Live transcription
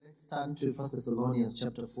Let's turn to 1 Thessalonians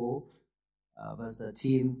chapter 4, verse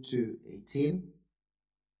 13 to 18.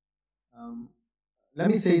 Let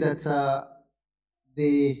me say that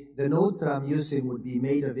the notes that I'm using would be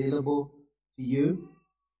made available to you,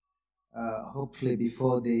 hopefully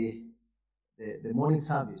before the morning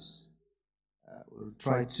service. We'll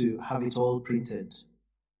try to have it all printed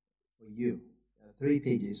for you. 3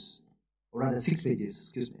 pages, or rather 6 pages,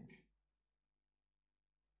 excuse me.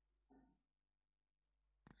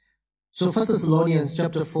 So 1 Thessalonians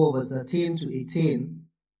chapter 4, verse 13 to 18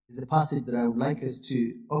 is the passage that I would like us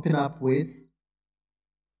to open up with.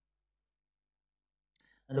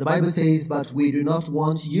 And the Bible says, "But we do not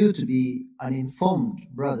want you to be uninformed,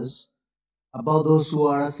 brothers, about those who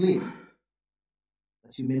are asleep,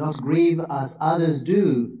 that you may not grieve as others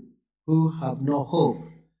do, who have no hope."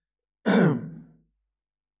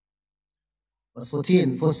 Verse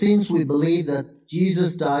 14, "For since we believe that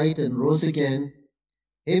Jesus died and rose again,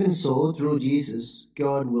 even so, through Jesus,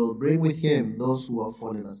 God will bring with him those who have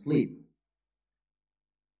fallen asleep.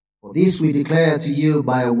 For this we declare to you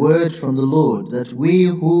by a word from the Lord, that we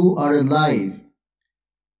who are alive,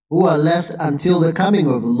 who are left until the coming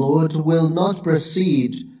of the Lord, will not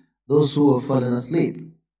precede those who have fallen asleep.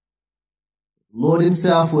 The Lord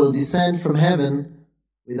himself will descend from heaven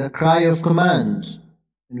with a cry of command,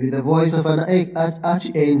 and with the voice of an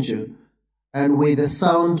archangel, and with the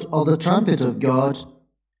sound of the trumpet of God.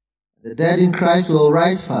 The dead in Christ will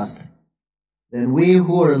rise first. Then we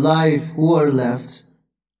who are alive, who are left,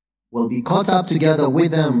 will be caught up together with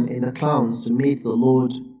them in the clouds to meet the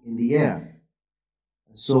Lord in the air.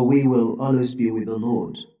 And so we will always be with the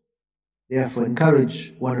Lord. Therefore,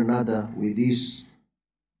 encourage one another with these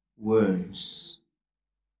words."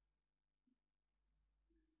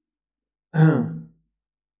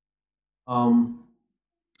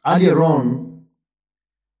 Earlier on,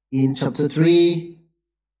 in chapter 3,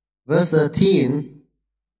 verse 13,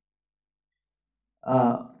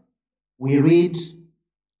 we read,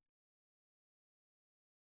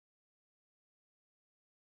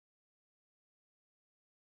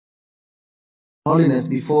 "Holiness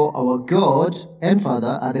before our God and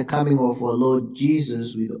Father at the coming of our Lord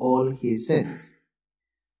Jesus with all his saints."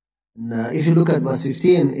 And if you look at verse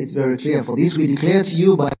 15, it's very clear. "For this we declare to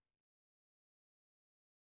you by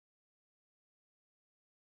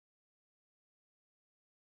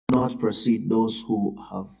not precede those who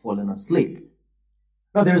have fallen asleep."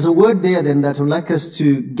 Now, there's a word there then that I would like us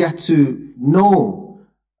to get to know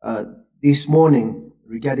this morning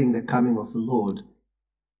regarding the coming of the Lord.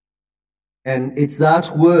 And it's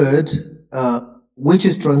that word which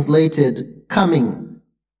is translated coming,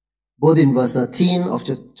 both in verse 13 of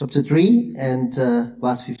chapter 3 and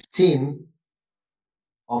verse 15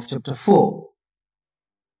 of chapter 4.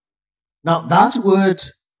 Now, that word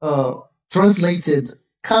translated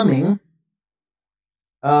coming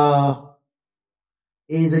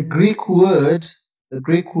is a Greek word, the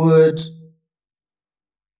Greek word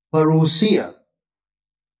parousia.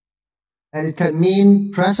 And it can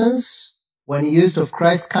mean presence when used of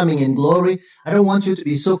Christ coming in glory. I don't want you to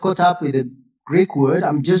be so caught up with the Greek word.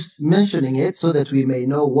 I'm just mentioning it so that we may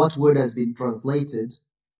know what word has been translated,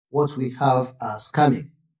 what we have as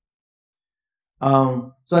coming.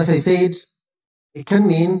 So as I said, it can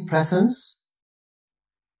mean presence,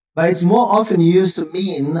 but it's more often used to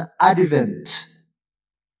mean advent.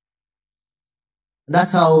 And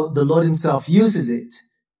that's how the Lord himself uses it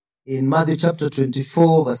in Matthew chapter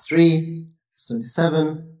 24, verse 3, verse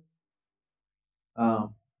 27.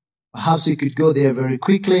 Perhaps we could go there very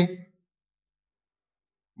quickly.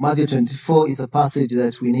 Matthew 24 is a passage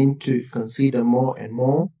that we need to consider more and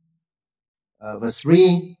more. Verse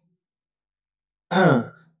 3.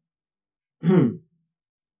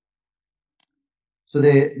 "So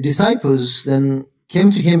the disciples then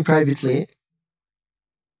came to him privately,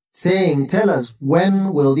 saying, 'Tell us,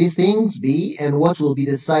 when will these things be, and what will be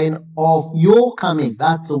the sign of your coming?'"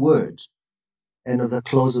 That's the word. "And of the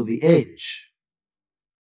close of the age."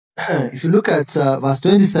 If you look at verse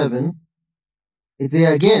 27, it's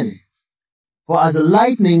there again. "For as the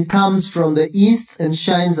lightning comes from the east and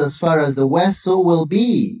shines as far as the west, so will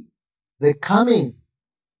be the coming,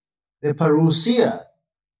 the parousia,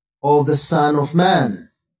 of the Son of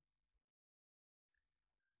Man."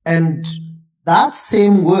 And that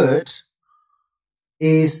same word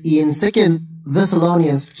is in 2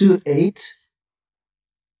 Thessalonians 2:8.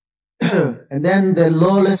 "And then the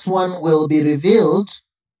lawless one will be revealed,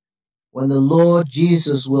 when the Lord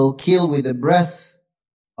Jesus will kill with the breath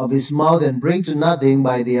of his mouth and bring to nothing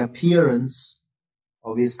by the appearance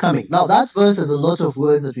of his coming." Now, that verse has a lot of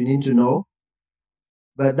words that we need to know.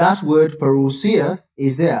 But that word parousia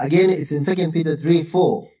is there. Again, it's in 2 Peter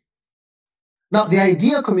 3:4. Now, the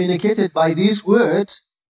idea communicated by this word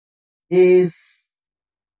is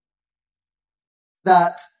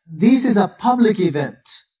that this is a public event.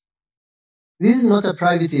 This is not a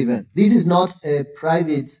private event. This is not a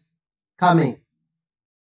private coming.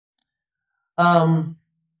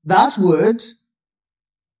 That word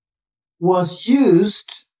was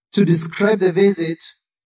used to describe the visit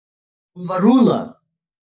of a ruler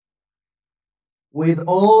with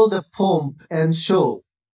all the pomp and show.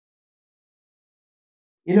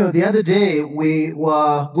 You know, the other day we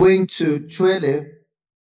were going to Chwele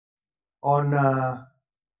on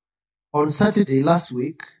Saturday last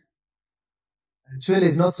week. And Chwele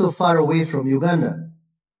is not so far away from Uganda.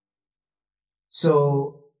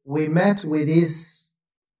 So we met with this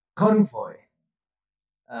convoy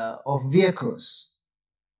of vehicles,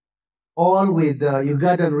 all with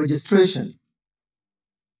Ugandan registration,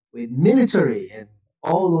 with military and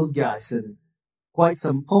all those guys, and quite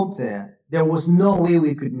some pomp there. There was no way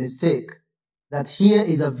we could mistake that here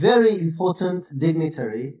is a very important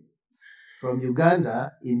dignitary from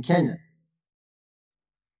Uganda in Kenya.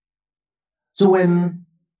 So when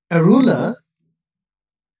a ruler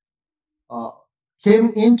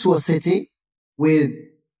came into a city with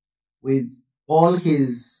all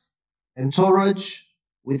his entourage,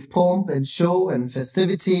 with pomp and show and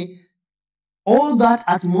festivity, all that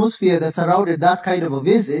atmosphere that surrounded that kind of a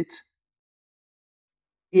visit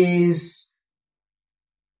is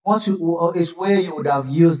where you would have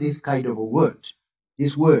used this kind of a word,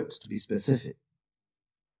 these words to be specific.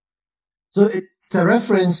 So it's a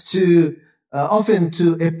reference to often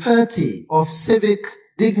to a party of civic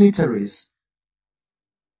dignitaries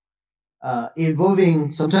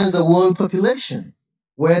involving sometimes the world population,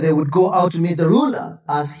 where they would go out to meet the ruler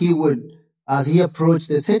as he approached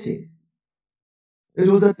the city. It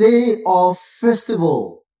was a day of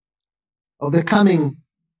festival of the coming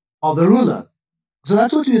of the ruler. So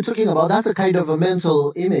that's what we're talking about. That's a kind of a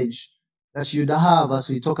mental image that you'd have as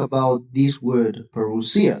we talk about this word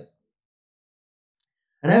parousia.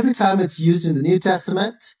 And every time it's used in the New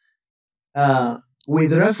Testament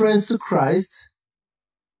with reference to Christ,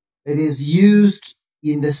 it is used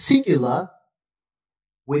in the singular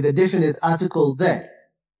with a definite article there.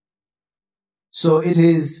 So it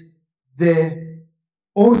is the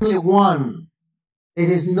only one. It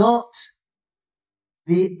is not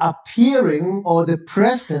the appearing or the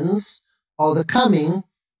presence or the coming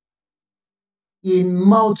in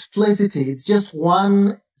multiplicity. It's just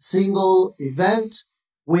one single event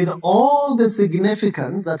with all the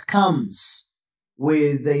significance that comes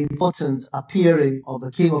with the important appearing of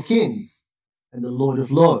the King of Kings and the Lord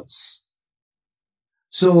of Lords.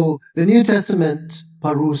 So the New Testament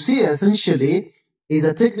parousia essentially is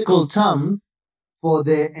a technical term for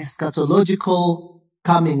the eschatological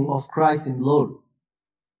coming of Christ in glory.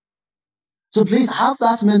 So please have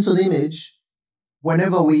that mental image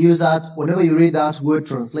whenever we use that, whenever you read that word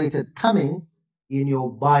translated coming in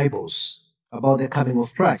your Bibles about the coming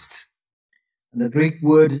of Christ. And the Greek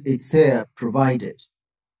word is there provided.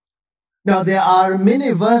 Now, there are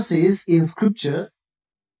many verses in Scripture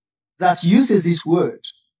that uses this word.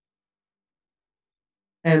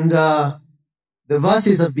 And the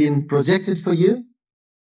verses have been projected for you.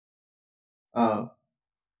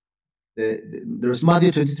 There's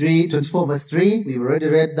Matthew 24, verse 3. We've already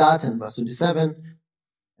read that, and verse 27,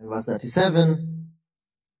 and verse 37,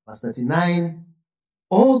 verse 39.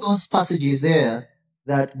 All those passages there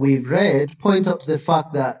that we've read point out to the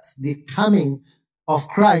fact that the coming of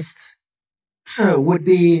Christ would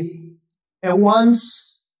be a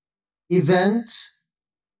once event,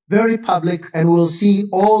 very public, and we'll see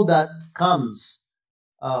all that comes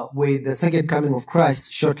with the second coming of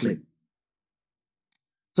Christ shortly.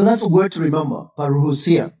 So that's a word to remember,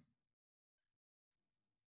 parousia.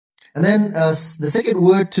 And then the second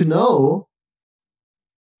word to know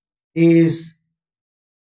is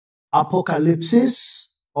apocalypsis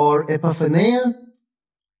or epiphania.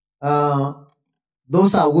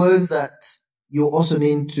 Those are words that you also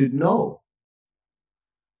need to know.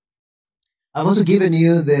 I've also given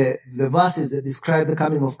you the verses that describe the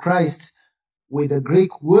coming of Christ with the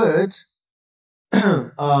Greek word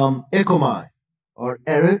ekomai or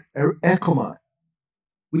ekomai,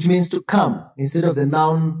 which means to come instead of the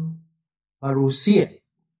noun parousia.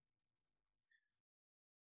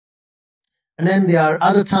 And then there are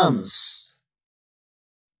other terms.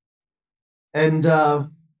 And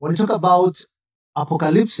when you talk about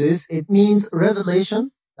apocalypsis, it means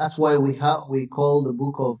revelation. That's why we call the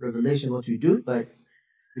book of Revelation what we do. But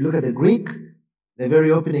if you look at the Greek, the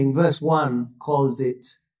very opening verse 1 calls it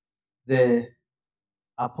the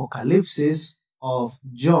apocalypsis of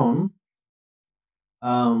John,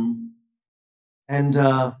 And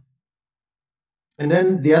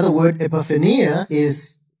then the other word, epiphania,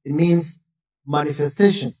 it means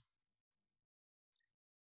manifestation.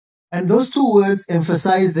 And those two words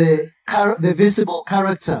emphasize the visible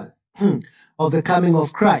character of the coming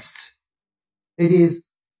of Christ. It is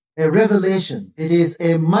a revelation. It is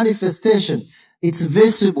a manifestation. It's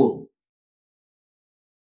visible.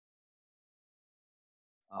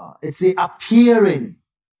 It's the appearing,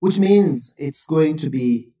 which means it's going to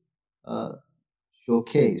be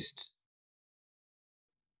showcased.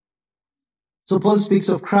 So Paul speaks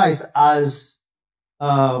of Christ as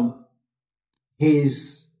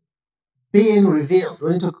his being revealed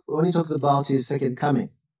when he talks about his second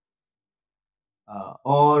coming,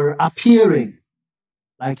 or appearing,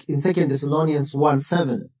 like in 2 Thessalonians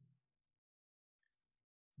 1:7.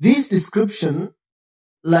 This description,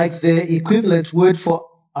 like the equivalent word for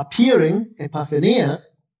appearing, epiphania,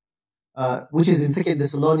 which is in 2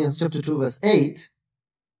 Thessalonians chapter 2, verse 8,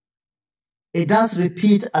 it does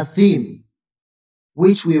repeat a theme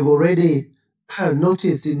which we've already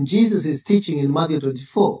noticed in Jesus' teaching in Matthew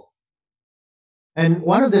 24. And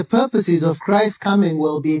one of the purposes of Christ's coming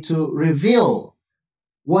will be to reveal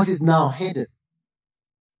what is now hidden.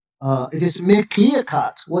 It is to make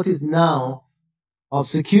clear-cut what is now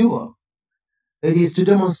obscure. It is to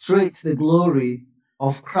demonstrate the glory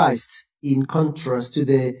of Christ in contrast to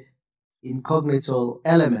the incognito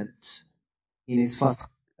element in his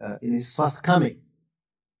first coming.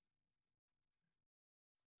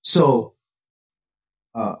 So,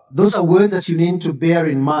 those are words that you need to bear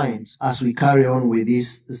in mind as we carry on with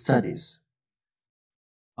these studies.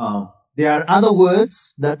 There are other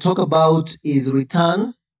words that talk about his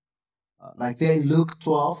return, like there in Luke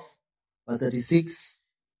 12, verse 36,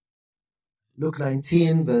 Luke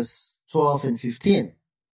 19, verse 12 and 15.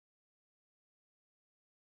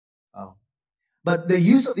 But the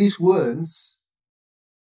use of these words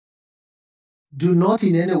do not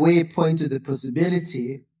in any way point to the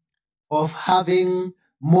possibility of having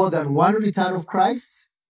more than one return of Christ,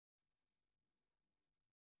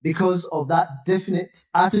 because of that definite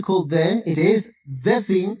article there. It is the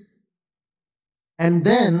thing, and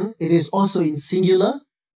then it is also in singular,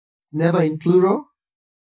 it's never in plural.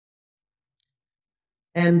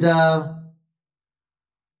 And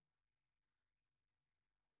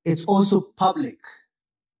it's also public.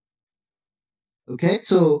 Okay,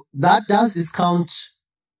 so that does discount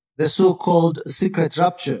the so-called secret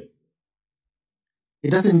rapture. It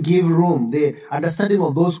doesn't give room. The understanding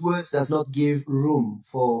of those words does not give room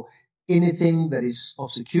for anything that is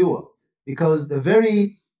obscure, because the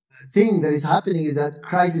very thing that is happening is that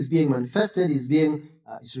Christ is being manifested, is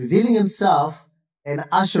revealing himself and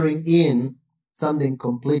ushering in something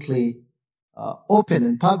completely open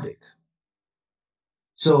and public.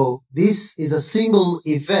 So this is a single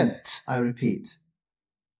event, I repeat.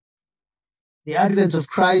 The advent of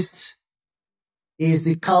Christ is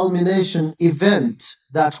the culmination event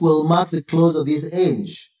that will mark the close of his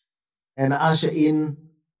age and usher in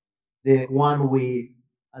the one we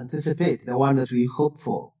anticipate, the one that we hope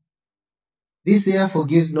for. This therefore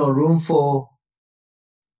gives no room for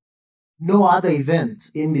no other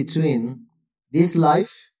event in between this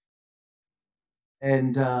life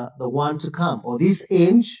and the one to come, or this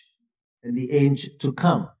age and the age to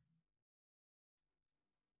come.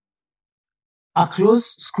 A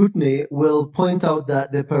close scrutiny will point out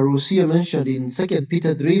that the parousia mentioned in 2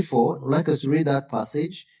 Peter 3:4, I'd like us to read that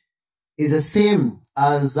passage, is the same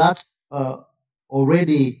as that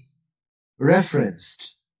already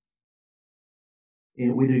referenced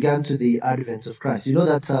with regard to the advent of Christ. You know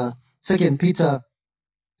that 2 Peter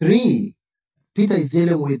 3, Peter is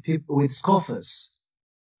dealing with scoffers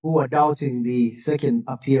who are doubting the second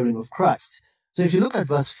appearing of Christ. So if you look at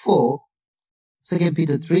verse 4, 2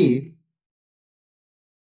 Peter 3,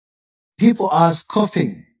 people are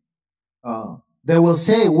scoffing. They will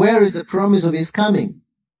say, where is the promise of his coming?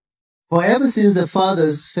 For ever since the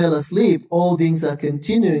fathers fell asleep, all things are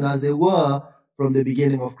continuing as they were from the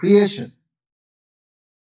beginning of creation.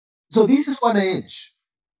 So this is one age.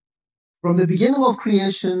 From the beginning of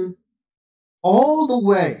creation, all the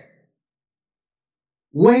way,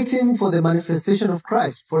 waiting for the manifestation of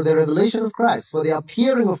Christ, for the revelation of Christ, for the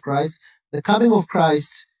appearing of Christ, the coming of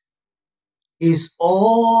Christ, is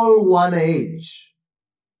all one age.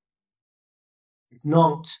 It's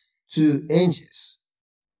not two ages.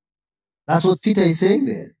 That's what Peter is saying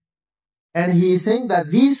there. And he is saying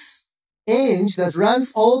that this age that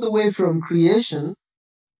runs all the way from creation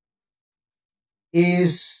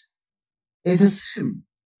is the same.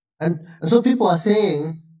 And so people are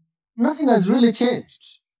saying nothing has really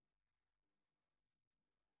changed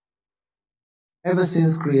ever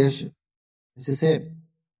since creation. It's the same.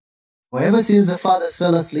 For ever since the fathers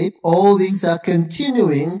fell asleep, all things are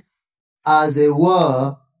continuing as they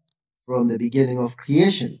were from the beginning of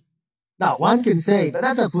creation. Now, one can say, but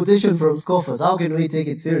that's a quotation from scoffers. How can we take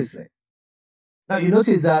it seriously? Now, you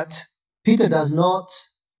notice that Peter does not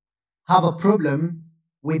have a problem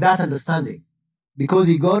with that understanding, because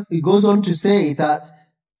he goes on to say that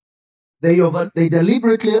they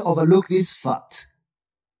deliberately overlook this fact,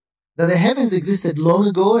 that the heavens existed long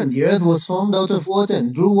ago and the earth was formed out of water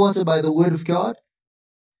and drew water by the word of God,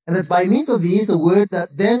 and that by means of these the word that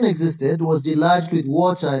then existed was deluged with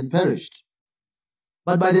water and perished.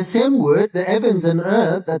 But by the same word the heavens and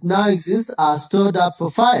earth that now exist are stored up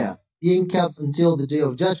for fire, being kept until the day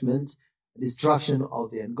of judgment and destruction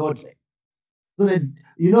of the ungodly. So that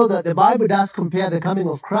you know that the Bible does compare the coming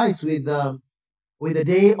of Christ with the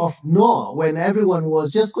day of Noah, when everyone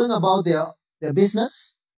was just going about their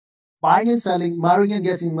business, buying and selling, marrying and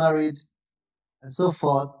getting married, and so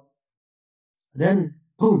forth. Then,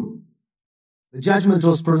 boom, the judgment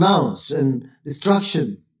was pronounced and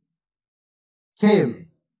destruction came.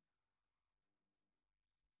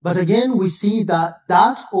 But again, we see that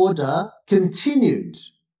that order continued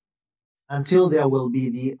until there will be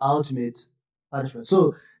the ultimate punishment.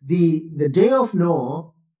 So the day of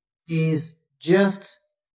Noah is just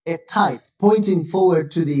a type pointing forward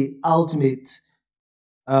to the ultimate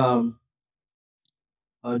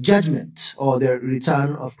judgment or the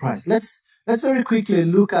return of Christ. Let's very quickly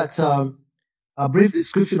look at a brief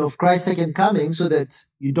description of Christ's second coming so that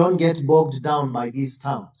you don't get bogged down by these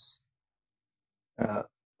terms.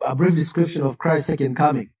 A brief description of Christ's second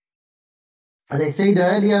coming. As I said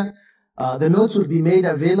earlier, the notes will be made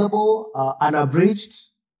available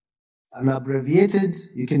unabridged, unabbreviated.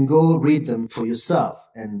 You can go read them for yourself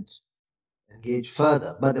and engage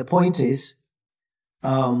further. But the point is,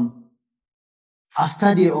 a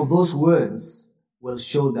study of those words will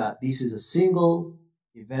show that this is a single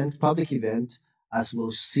event, public event, as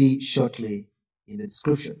we'll see shortly in the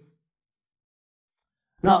description.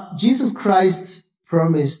 Now, Jesus Christ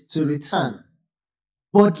promised to return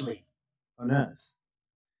bodily on earth.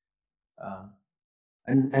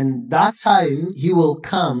 And that time he will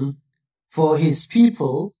come for his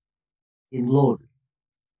people in glory.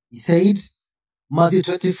 He said, Matthew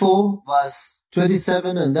 24, verse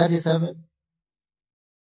 27 and 37.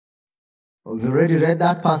 We've already read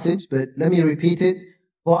that passage, but let me repeat it.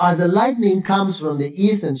 For as the lightning comes from the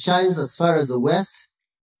east and shines as far as the west,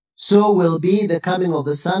 so will be the coming of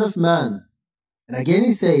the Son of Man. And again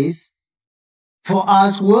he says, for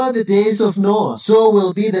as were the days of Noah, so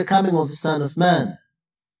will be the coming of the Son of Man.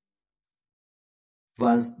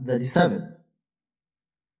 Verse 37.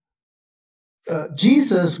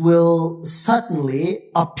 Jesus will certainly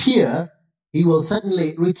appear, he will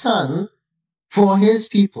certainly return for his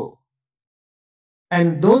people.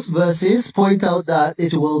 And those verses point out that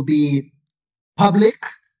it will be public.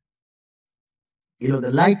 You know,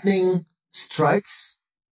 the lightning strikes,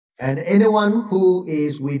 and anyone who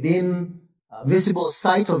is within visible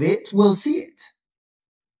sight of it will see it.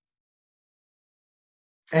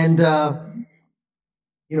 And,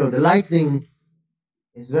 you know, the lightning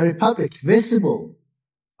is very public, visible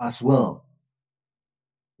as well.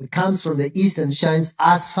 It comes from the east and shines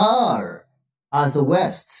as far as the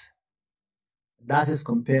west. That is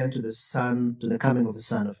compared to the sun, to the coming of the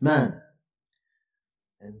Son of Man.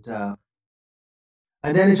 And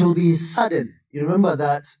then it will be sudden. You remember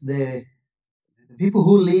that the people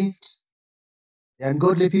who lived, the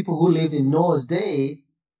ungodly people who lived in Noah's day,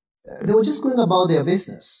 they were just going about their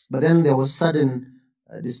business. But then there was sudden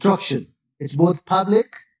destruction. It's both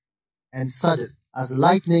public and sudden, as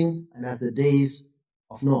lightning and as the days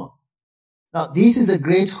of Noah. Now, this is the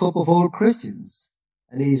great hope of all Christians,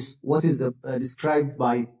 and is what is described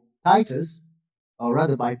by Titus, or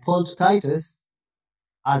rather by Paul to Titus,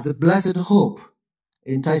 as the blessed hope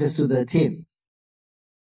in Titus 2:13.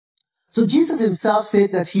 So Jesus himself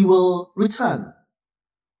said that he will return.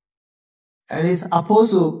 And his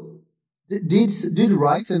apostle did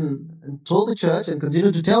write and told the church and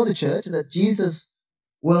continued to tell the church that Jesus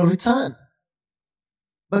will return.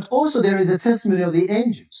 But also there is a testimony of the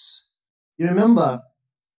angels. You remember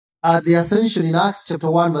at the ascension in Acts chapter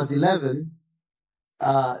 1 verse 11,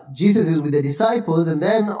 Jesus is with the disciples, and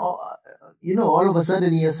then, all of a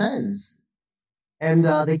sudden he ascends. And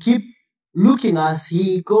they keep looking as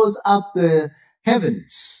he goes up the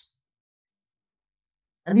heavens.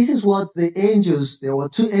 And this is what the angels, there were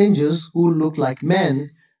two angels who looked like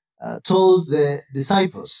men, told the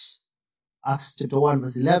disciples. Acts chapter 1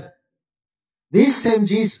 verse 11. This same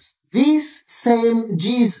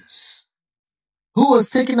Jesus, who was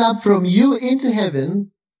taken up from you into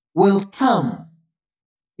heaven, will come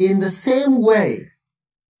in the same way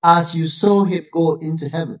as you saw him go into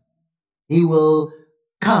heaven. He will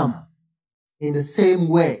come in the same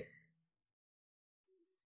way.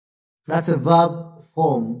 That's a verb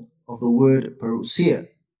form of the word parousia.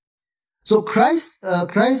 So Christ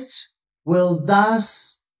will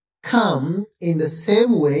thus come in the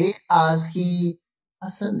same way as he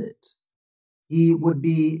ascended. He would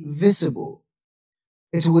be visible.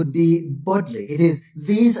 It would be bodily. It is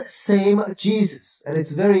this same Jesus. And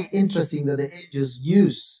it's very interesting that the angels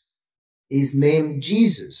use his name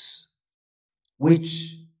Jesus,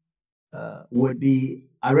 which would be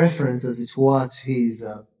a reference, as it were, to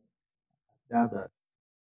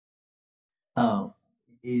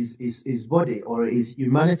his his body or his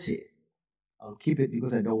humanity. I'll keep it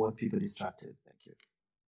because I don't want people distracted. Thank you.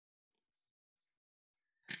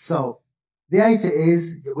 So the idea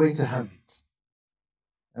is you're going to have it.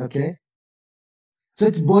 Okay? So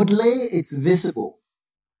it's bodily, it's visible,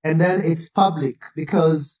 and then it's public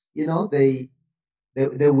because they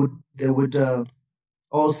would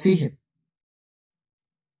all see him.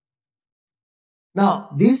 Now,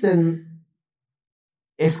 this then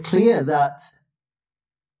is clear that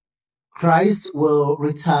Christ will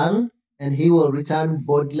return, and he will return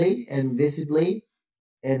bodily and visibly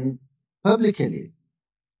and publicly.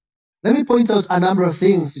 Let me point out a number of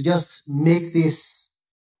things to just make this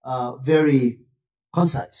very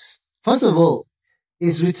concise. First of all,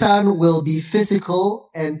 his return will be physical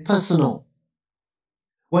and personal.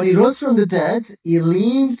 When he rose from the dead, he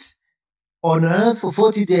lived on earth for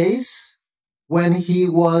 40 days when he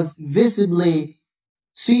was visibly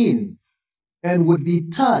seen and would be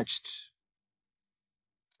touched,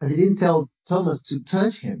 as he didn't tell Thomas to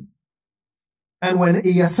touch him. And when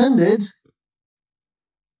he ascended,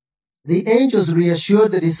 the angels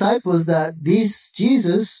reassured the disciples that this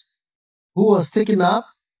Jesus, who was taken up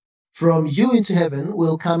from you into heaven,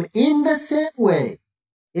 will come in the same way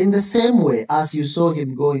as you saw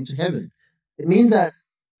him go into heaven. It means that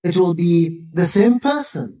it will be the same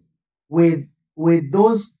person with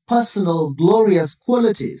those personal, glorious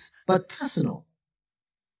qualities, but personal.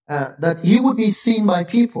 That he would be seen by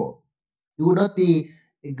people. He would not be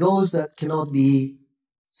a ghost that cannot be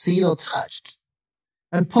seen or touched.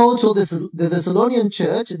 And Paul told the Thessalonian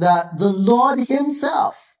church that the Lord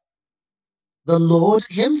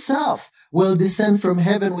himself will descend from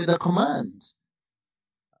heaven with a command.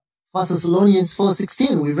 1 Thessalonians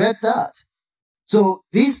 4:16, we read that. So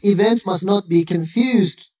this event must not be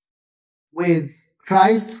confused with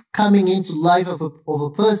Christ coming into life of a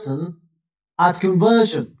person at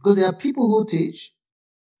conversion, because there are people who teach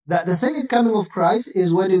that the second coming of Christ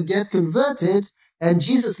is when you get converted and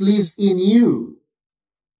Jesus lives in you.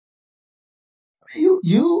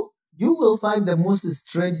 You will find the most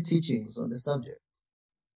strange teachings on the subject.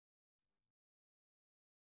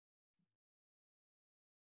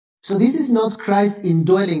 So this is not Christ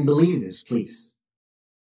indwelling believers, please.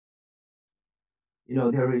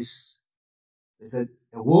 There's a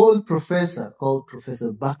world professor called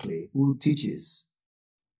Professor Buckley who teaches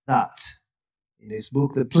that in his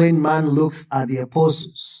book, The Plain Man Looks at the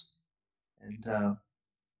Apostles. And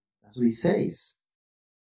that's what he says.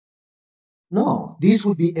 No, this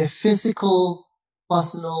would be a physical,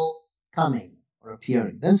 personal coming or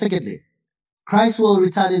appearing. Then secondly, Christ will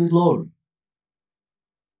return in glory.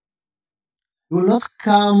 He will not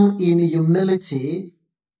come in humility,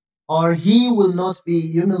 or he will not be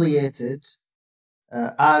humiliated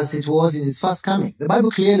as it was in his first coming. The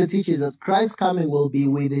Bible clearly teaches that Christ's coming will be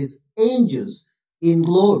with his angels in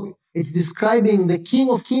glory. It's describing the King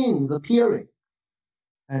of Kings appearing.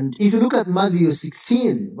 And if you look at Matthew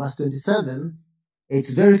 16, verse 27,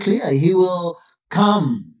 it's very clear. He will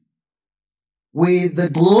come with the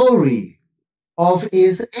glory of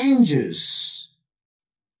his angels.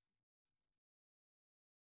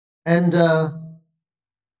 And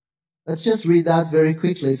let's just read that very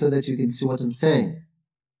quickly so that you can see what I'm saying.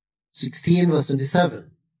 16, verse 27.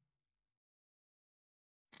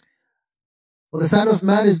 For the Son of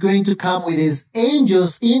Man is going to come with his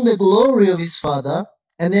angels in the glory of his Father,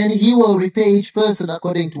 and then he will repay each person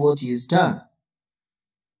according to what he has done.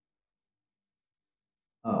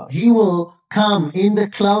 He will come in the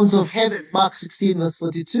clouds of heaven, Mark 16, verse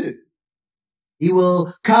 42. He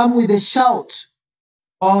will come with a shout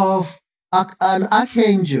of an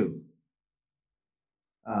archangel,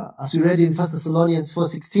 as we read in 1 Thessalonians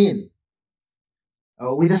 4:16,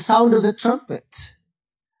 with the sound of the trumpet,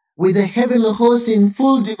 with the heavenly host in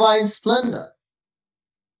full divine splendor.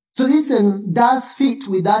 So this then does fit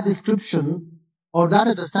with that description or that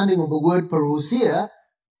understanding of the word parousia,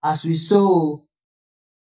 as we saw,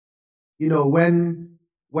 when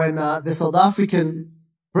when the South African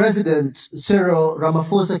President Cyril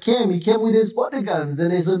Ramaphosa came, he came with his bodyguards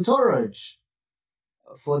and his entourage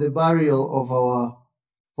for the burial of our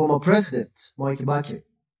former president, Mwai Kibaki.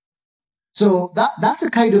 So that's the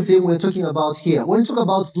kind of thing we're talking about here. When we talk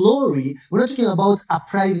about glory, we're not talking about a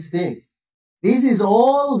private thing. This is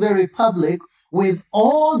all very public, with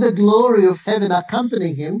all the glory of heaven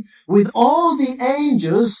accompanying him, with all the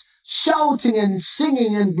angels shouting and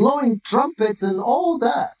singing and blowing trumpets and all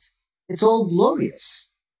that. It's all glorious.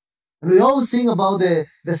 And we all sing about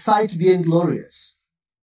the sight being glorious.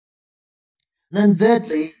 Then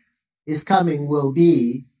thirdly, his coming will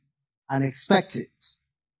be unexpected.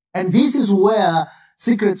 And this is where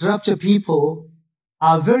secret rapture people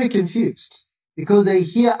are very confused, because they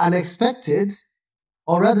hear unexpected,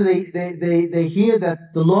 or rather they hear that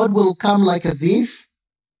the Lord will come like a thief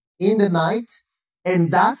in the night,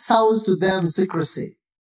 and that sounds to them secrecy.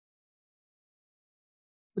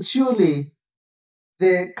 But surely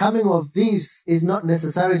the coming of thieves is not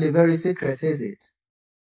necessarily very secret, is it?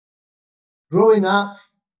 Growing up,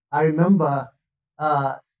 I remember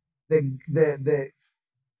the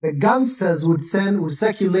gangsters would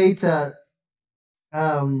circulate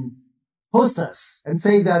posters and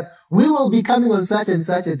say that we will be coming on such and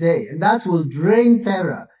such a day, and that will drain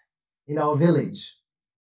terror in our village.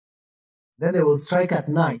 Then they will strike at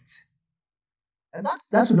night. And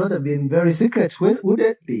that would not have been very secret, would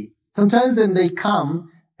it be? Sometimes then they come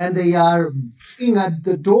and they are beating at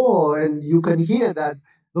the door, and you can hear that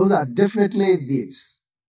those are definitely thieves.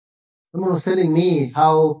 Someone was telling me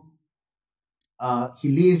how he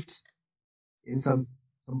lived in some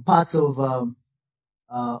parts of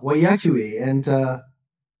Waiakwe, and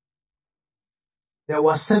there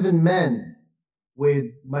were 7 men with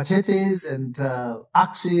machetes and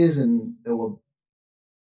axes, and they were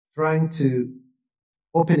trying to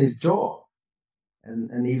open his door.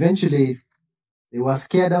 And eventually they were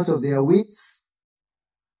scared out of their wits,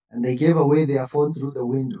 and they gave away their phones through the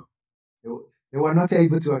window. They were not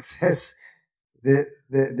able to access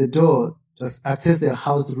the door, just access their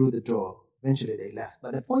house through the door. Eventually they left.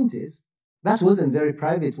 But the point is, that wasn't very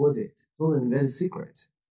private, was it? It wasn't very secret.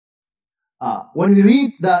 When we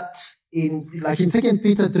read that in 2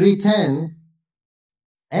 Peter 3:10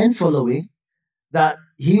 and following, that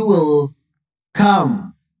he will come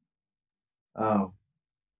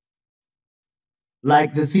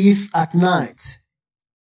like the thief at night.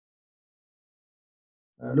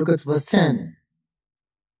 Look at verse 10.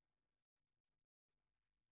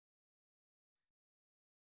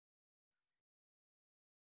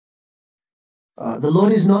 The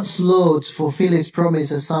Lord is not slow to fulfill his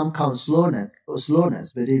promise, as some count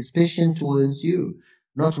slowness, but is patient towards you,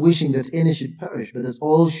 not wishing that any should perish, but that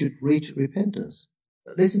all should reach repentance.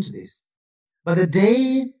 But listen to this. But the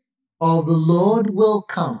day of the Lord will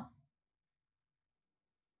come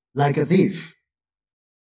like a thief,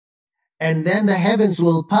 and then the heavens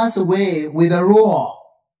will pass away with a roar.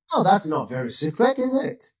 Oh, that's not very secret, is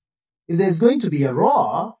it? If there's going to be a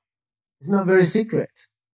roar, it's not very secret.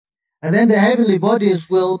 And then the heavenly bodies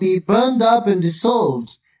will be burned up and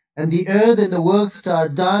dissolved, and the earth and the works that are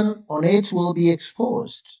done on it will be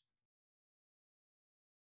exposed.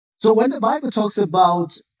 So when the Bible talks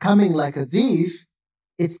about coming like a thief,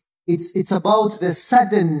 it's about the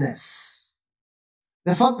suddenness,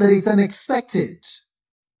 the fact that it's unexpected.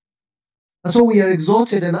 And so we are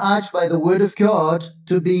exhorted and urged by the word of God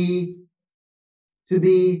to be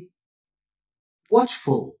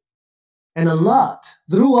watchful and alert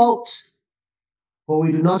throughout, for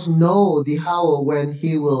we do not know the hour when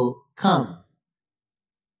he will come.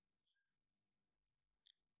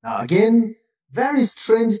 Now again, very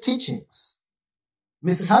strange teachings.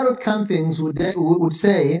 Mr. Harold Campings would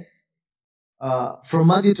say, from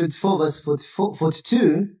Matthew 24 verse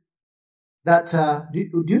 42, that,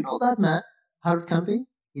 do you know that man, Harold Camping?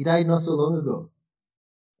 He died not so long ago.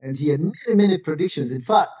 And he had many predictions. In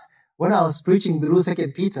fact, when I was preaching through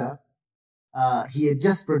 2 Peter, he had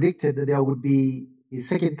just predicted that there would be his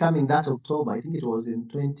second coming that October. I think it was in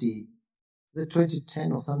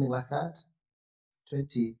 2010 or something like that.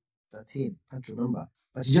 2013, can't remember.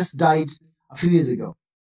 But he just died a few years ago.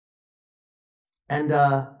 And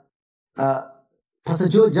Pastor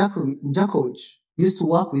Joe Jakovich used to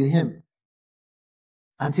work with him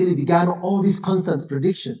until he began all these constant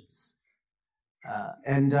predictions.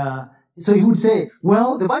 So he would say,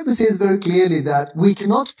 well, the Bible says very clearly that we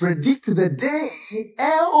cannot predict the day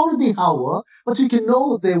or the hour, but we can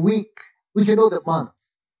know the week, we can know the month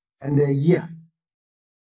and the year.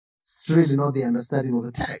 It's really not the understanding of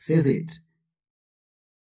the text, is it?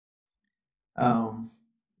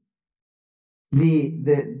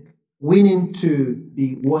 we need to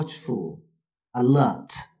be watchful,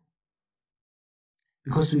 alert,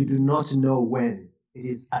 because we do not know when it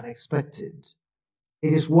is unexpected.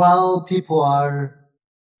 It is while people are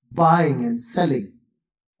buying and selling,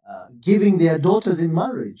 giving their daughters in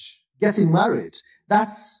marriage, getting married.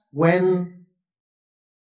 That's when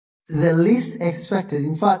the least expected.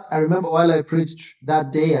 In fact, I remember while I preached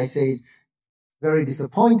that day, I said, very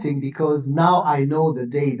disappointing, because now I know the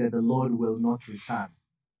day that the Lord will not return.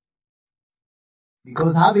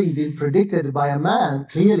 Because having been predicted by a man,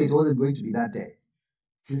 clearly it wasn't going to be that day,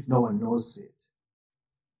 since no one knows it.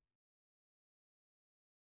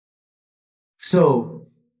 So,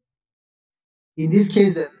 in this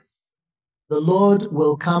case, then, the Lord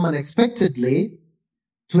will come unexpectedly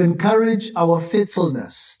to encourage our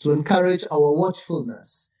faithfulness, to encourage our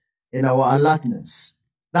watchfulness and our alertness.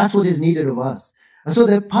 That's what is needed of us. And so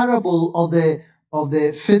the parable of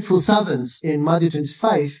the faithful servants in Matthew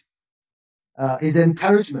 25 is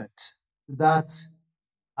encouragement to that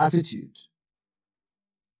attitude.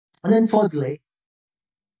 And then fourthly,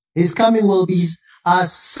 his coming will be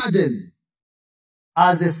as sudden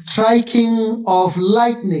as the striking of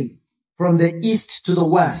lightning from the east to the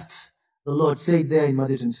west. The Lord said there in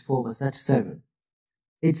Matthew 24, verse 37.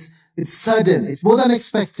 It's sudden. It's both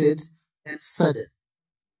unexpected and sudden.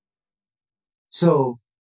 So,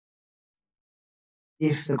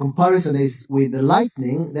 if the comparison is with the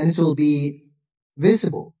lightning, then it will be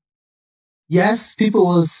visible. Yes, people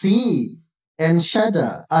will see and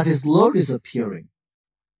shudder at his glory is appearing.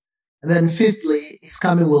 And then fifthly, his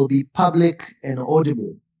coming will be public and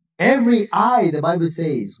audible. Every eye, the Bible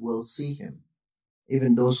says, will see him.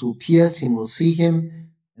 Even those who pierced him will see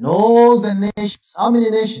him. And all the nations, how many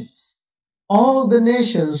nations? All the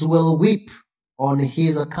nations will weep on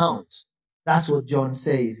his account. That's what John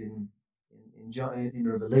says in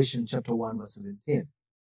Revelation chapter 1, verse 17.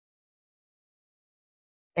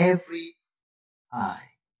 Every eye,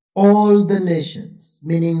 all the nations,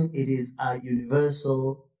 meaning it is a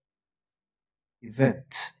universal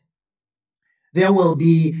event. There will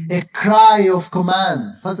be a cry of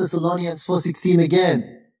command. 1 Thessalonians 4:16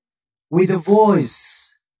 again, with a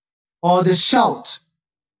voice or the shout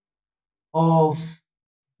of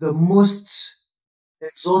the most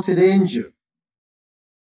exalted angel.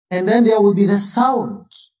 And then there will be the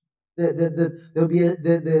sound, there will be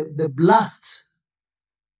the blast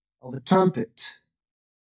of the trumpet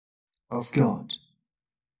of God.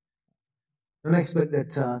 Don't expect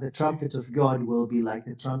that the trumpet of God will be like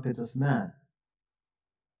the trumpet of man.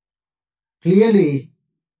 Clearly,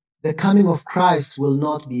 the coming of Christ will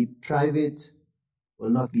not be private, will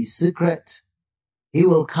not be secret. He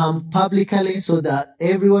will come publicly so that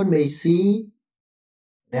everyone may see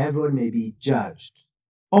and everyone may be judged.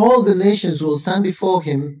 All the nations will stand before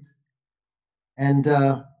him and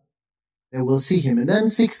they will see him. And then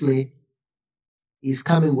sixthly, his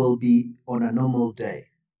coming will be on a normal day.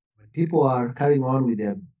 When people are carrying on with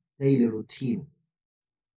their daily routine,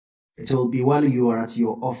 it will be while you are at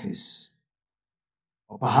your office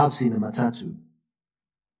or perhaps in a matatu.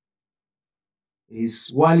 It is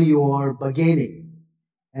while you are bargaining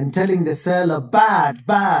and telling the seller, bad,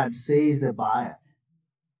 bad, says the buyer.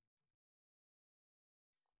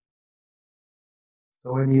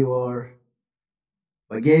 So when you are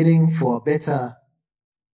bargaining for a better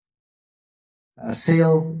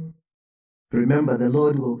sale, remember the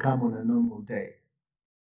Lord will come on a normal day.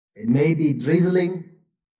 It may be drizzling.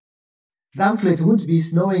 Thankfully, it won't be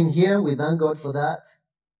snowing here. We thank God for that.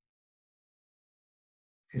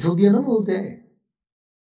 It will be a normal day.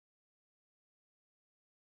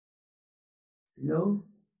 You know,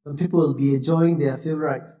 some people will be enjoying their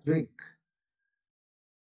favorite drink.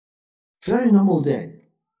 Very normal day.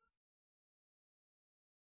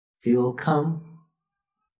 He will come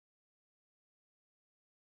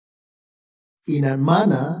in a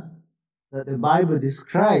manner that the Bible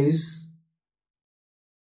describes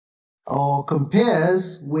or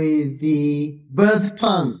compares with the birth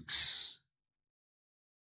pangs.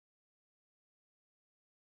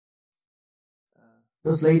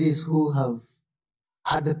 Those ladies who have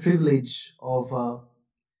had the privilege of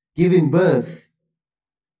giving birth,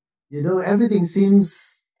 you know, everything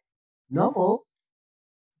seems normal.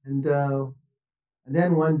 And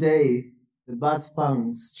then one day, the birth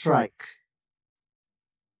pangs strike.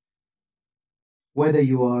 Whether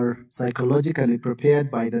you are psychologically prepared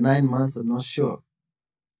by the 9 months, I'm not sure.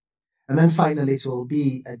 And then finally, it will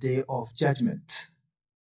be a day of judgment.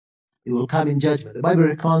 It will come in judgment. The Bible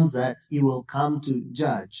reckons that he will come to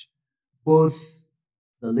judge both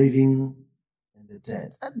the living and the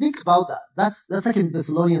dead. And think about that. That's 2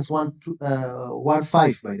 Thessalonians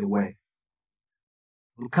 1:5, by the way.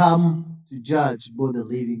 will come to judge both the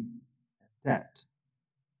living and dead.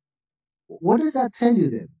 What does that tell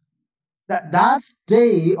you then? That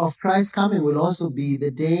day of Christ's coming will also be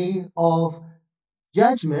the day of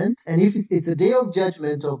judgment, and if it's a day of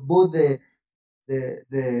judgment of both the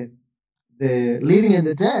living and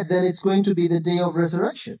the dead, then it's going to be the day of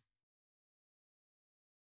resurrection.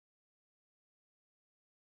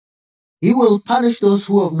 He will punish those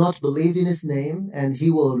who have not believed in his name, and he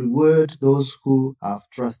will reward those who have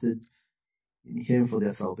trusted in him for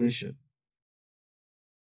their salvation.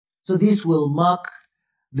 So this will mark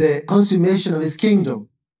the consummation of his kingdom,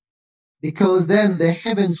 because then the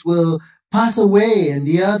heavens will pass away and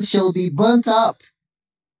the earth shall be burnt up.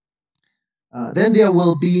 Then there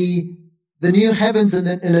will be the new heavens and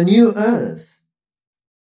a new earth.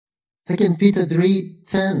 2 Peter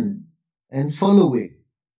 3:10 and following.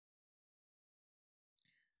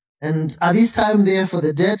 And at this time, therefore,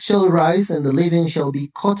 the dead shall rise and the living shall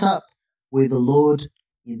be caught up with the Lord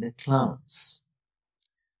in the clouds.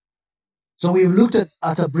 So we've looked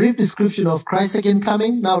at a brief description of Christ's second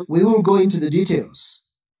coming. Now we will go into the details.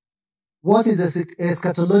 What is the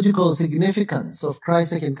eschatological significance of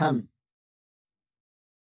Christ's second coming?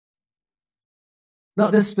 Now,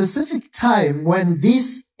 the specific time when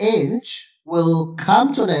this age will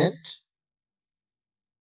come to an end,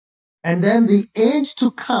 and then the age to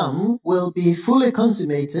come will be fully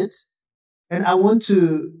consummated. And I want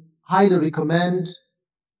to highly recommend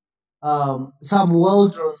Sam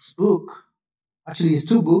Waldron's book. Actually, it's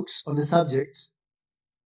two books on the subject.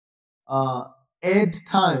 End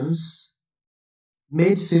Times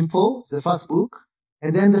Made Simple is the first book.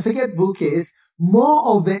 And then the second book is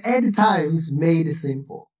More of the End Times Made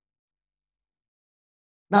Simple.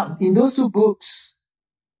 Now, in those two books,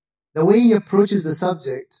 the way he approaches the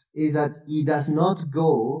subject is that he does not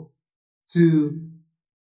go to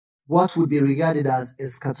what would be regarded as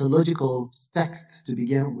eschatological texts to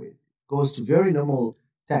begin with. It goes to very normal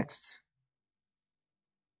texts.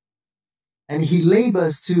 And he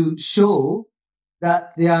labors to show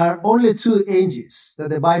that there are only two ages that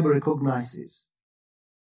the Bible recognizes.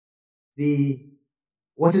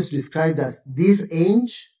 What is described as this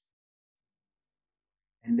age,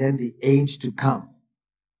 and then the age to come.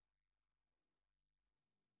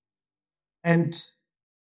 And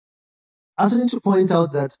I also need to point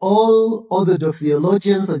out that all Orthodox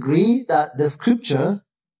theologians agree that the scripture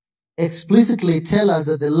explicitly tells us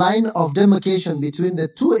that the line of demarcation between the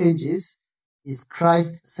two ages is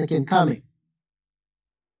Christ's second coming,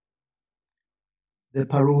 the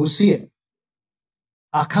parousia,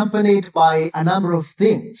 accompanied by a number of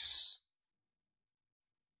things.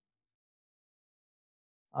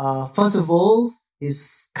 First of all,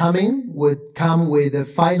 his coming would come with the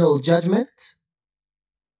final judgment,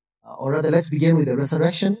 or rather, let's begin with the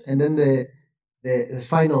resurrection and then the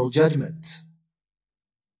final judgment.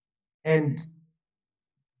 And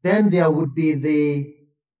then there would be the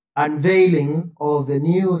unveiling of the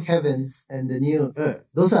new heavens and the new earth.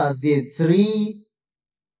 Those are the three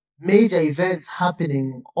major events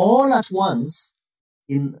happening all at once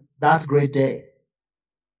in that great day.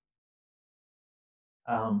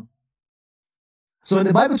 So when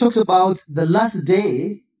the Bible talks about the last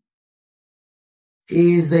day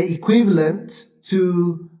is the equivalent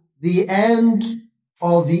to the end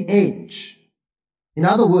of the age. In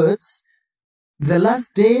other words, the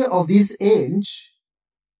last day of this age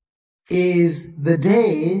is the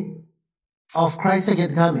day of Christ's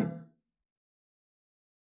second coming.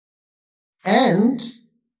 And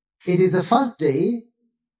it is the first day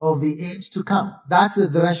of the age to come. That's the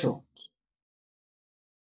threshold.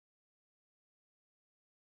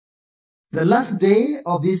 The last day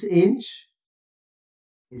of this age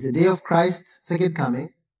is the day of Christ's second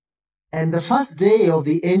coming, and the first day of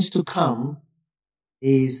the age to come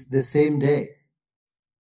is the same day.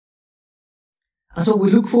 And so we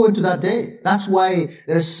look forward to that day. That's why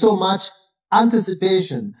there's so much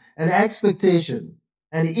anticipation and expectation.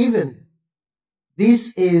 And even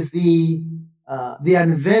this is the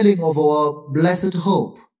unveiling of our blessed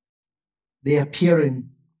hope, the appearing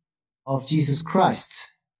of Jesus Christ,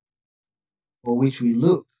 for which we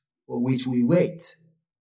look, for which we wait.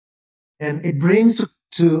 And it brings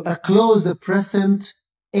to a close the present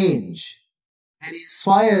age and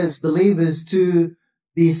inspires believers to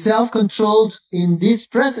be self-controlled in this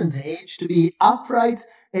present age, to be upright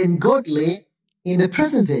and godly in the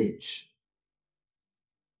present age.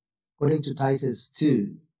 According to Titus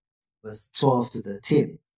 2, verse 12 to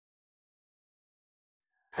 13.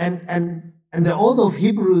 And the author of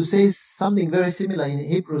Hebrews says something very similar in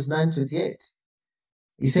Hebrews 9:28.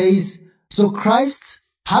 He says, so Christ,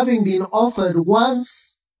 having been offered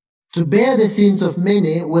once to bear the sins of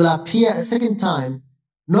many, will appear a second time,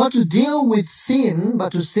 not to deal with sin,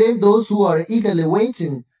 but to save those who are eagerly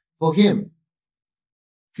waiting for him.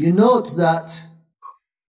 You note that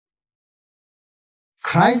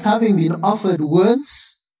Christ, having been offered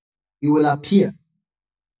once, he will appear.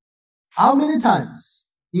 How many times?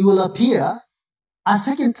 He will appear a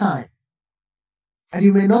second time. And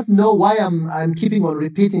you may not know why I'm keeping on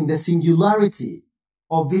repeating the singularity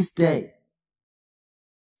of this day.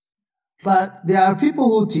 But there are people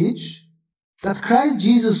who teach that Christ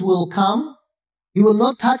Jesus will come, he will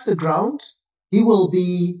not touch the ground, he will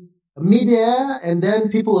be midair, and then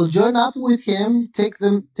people will join up with him, take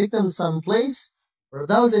them someplace for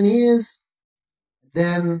 1,000 years.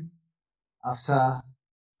 Then, after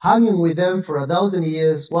hanging with them for 1,000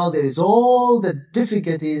 years, while there is all the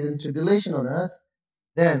difficulties and tribulation on earth,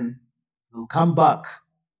 then he'll come back,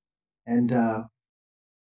 and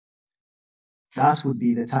that would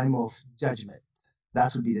be the time of judgment.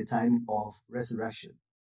 That would be the time of resurrection.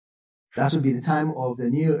 That would be the time of the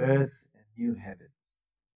new earth and new heavens.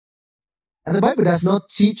 And the Bible does not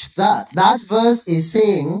teach that. That verse is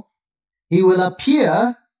saying he will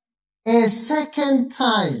appear a second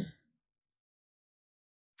time.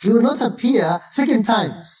 He will not appear second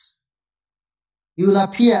times. He will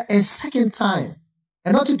appear a second time.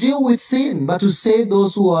 And not to deal with sin, but to save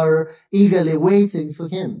those who are eagerly waiting for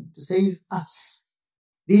him, to save us.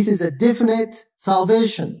 This is a definite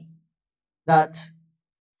salvation that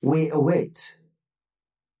we await.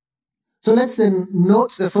 So let's then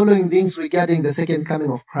note the following things regarding the second coming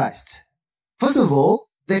of Christ. First of all,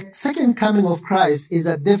 the second coming of Christ is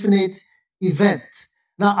a definite event.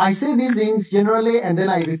 Now, I say these things generally and then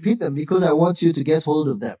I repeat them because I want you to get hold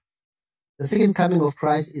of them. The second coming of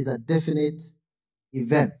Christ is a definite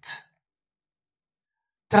event.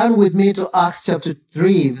 Turn with me to Acts chapter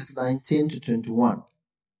 3, verse 19 to 21.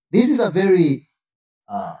 This is a very,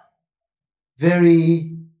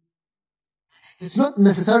 it's not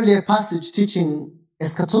necessarily a passage teaching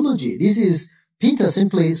eschatology. This is Peter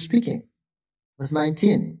simply speaking. Verse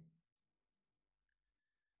 19.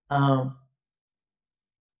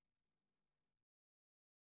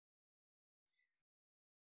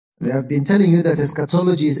 We have been telling you that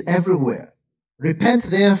eschatology is everywhere. Repent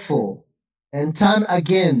therefore and turn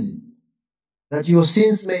again, that your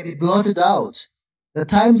sins may be blotted out, that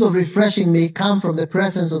times of refreshing may come from the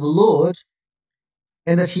presence of the Lord,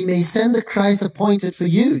 and that he may send the Christ appointed for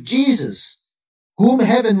you, Jesus, whom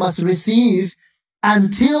heaven must receive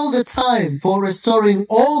until the time for restoring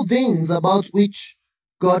all things about which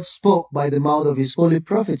God spoke by the mouth of his holy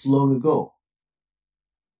prophets long ago.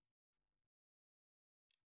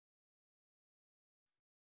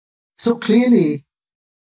 So clearly,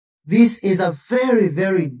 this is a very,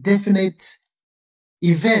 very definite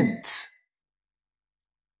event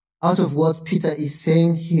out of what Peter is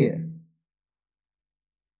saying here.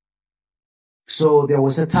 So there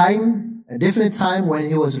was a time, a definite time when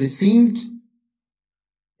he was received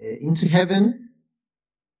into heaven.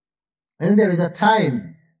 And there is a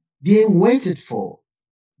time being waited for,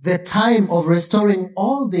 the time of restoring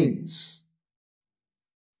all things.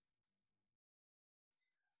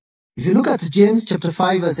 If you look at James chapter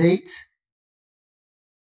 5 verse 8,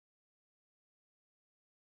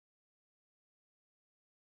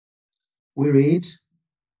 we read,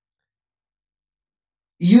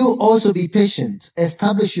 you also be patient,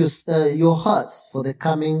 establish your hearts, for the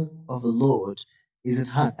coming of the Lord is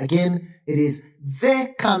at hand. Again, it is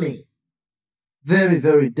the coming. Very,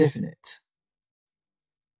 very definite.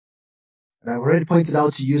 And I've already pointed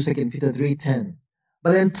out to you 2 Peter 3:10.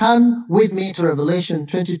 But then turn with me to Revelation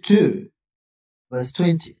 22, verse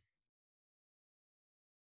 20.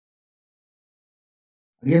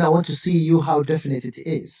 Again, I want to see you how definite it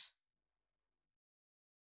is.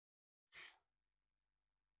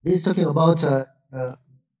 This is talking about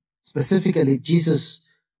specifically Jesus'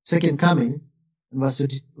 second coming. And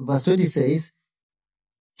verse 20 says,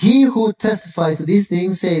 he who testifies to these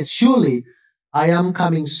things says, surely I am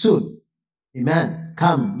coming soon. Amen.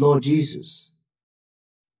 Come, Lord Jesus.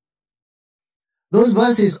 Those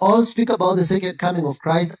verses all speak about the second coming of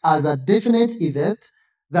Christ as a definite event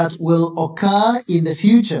that will occur in the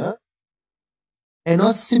future, and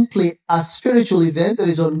not simply a spiritual event that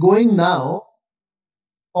is ongoing now,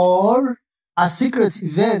 or a secret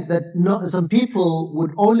event that some people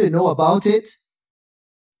would only know about it,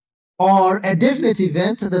 or a definite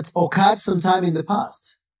event that occurred sometime in the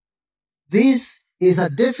past. This is a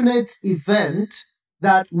definite event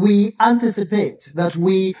that we anticipate, that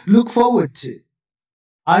we look forward to.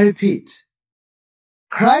 I repeat,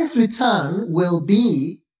 Christ's return will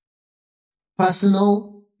be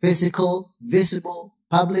personal, physical, visible,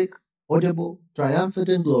 public, audible, triumphant,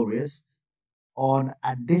 and glorious on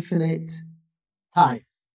a definite time.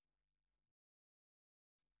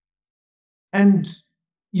 And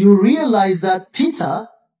you realize that Peter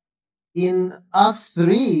in Acts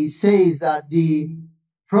 3 says that the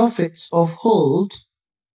prophets of old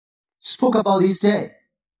spoke about this day.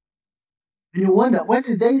 And you wonder, when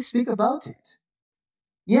did they speak about it?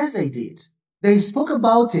 Yes, they did. They spoke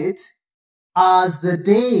about it as the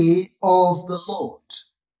day of the Lord.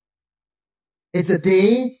 It's a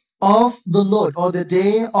day of the Lord, or the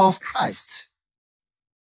day of Christ.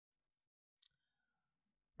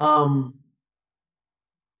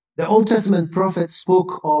 The Old Testament prophets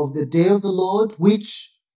spoke of the day of the Lord,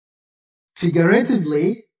 which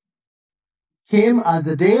figuratively came as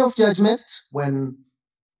the day of judgment, when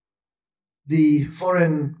the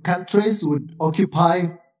foreign countries would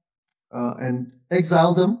occupy and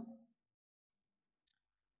exile them.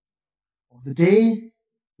 The day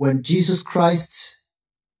when Jesus Christ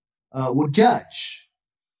would judge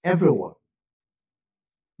everyone.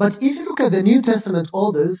 But if you look at the New Testament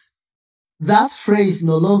authors, that phrase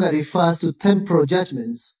no longer refers to temporal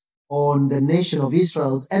judgments on the nation of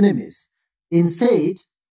Israel's enemies. Instead,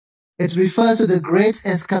 it refers to the great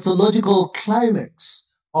eschatological climax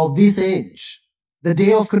of this age, the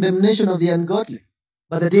day of condemnation of the ungodly,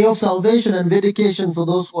 but the day of salvation and vindication for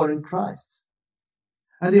those who are in Christ.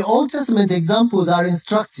 And the Old Testament examples are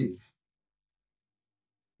instructive,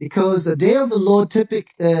 because the day of the Lord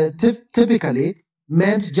typically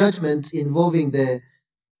meant judgment involving the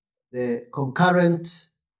concurrent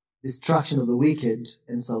destruction of the wicked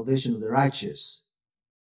and salvation of the righteous.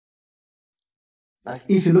 Like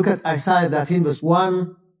if you look at Isaiah 13 verse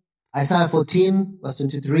 1, Isaiah 14 verse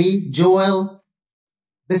 23, Joel,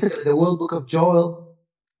 basically the whole book of Joel,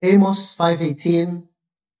 Amos 5:18,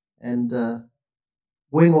 and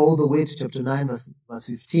going all the way to chapter 9 verse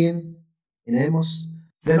 15 in Amos.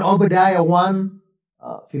 Then Obadiah 1,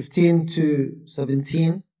 15 to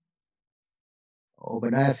 17.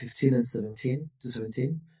 Obadiah 15 and 17 to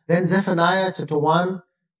 17. Then Zephaniah chapter 1,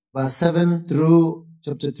 verse 7 through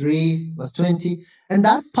chapter 3, verse 20. And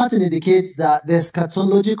that pattern indicates that the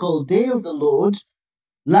eschatological day of the Lord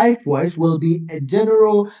likewise will be a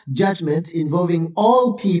general judgment involving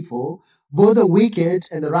all people, both the wicked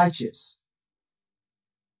and the righteous.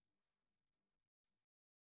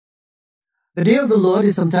 The day of the Lord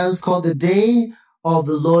is sometimes called the day of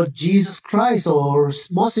the Lord Jesus Christ, or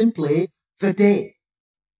more simply, the day.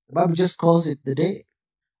 The Bible just calls it the day,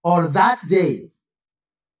 or that day.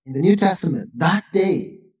 In the New Testament, that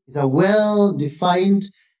day is a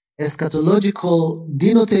well-defined eschatological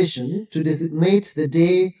denotation to designate the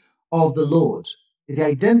day of the Lord. It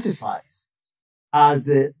identifies as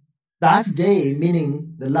that day,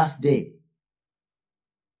 meaning the last day.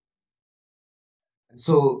 And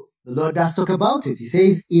so the Lord does talk about it. He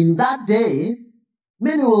says, in that day,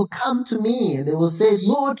 many will come to me and they will say,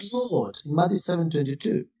 Lord, Lord, in Matthew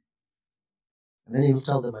 7:22. And then he will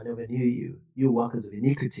tell them, I never knew you, you workers of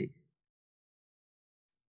iniquity.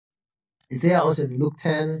 It's there also in Luke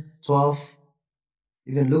 10:12,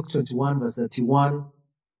 even Luke 21, verse 31,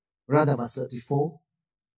 rather verse 34.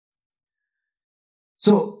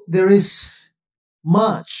 So there is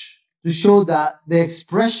much to show that the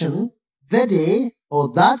expression, the day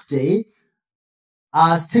or that day,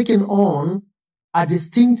 has taken on a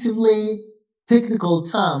distinctively technical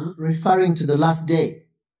term referring to the last day.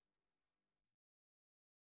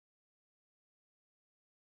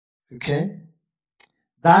 Okay?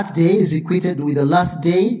 That day is equated with the last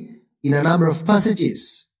day in a number of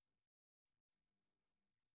passages.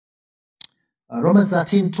 Romans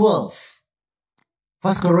 13:12,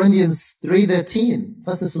 1 Corinthians 3:13,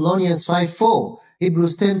 1 Thessalonians 5:4,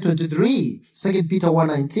 Hebrews 10:23, 2 Peter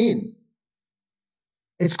 1:19.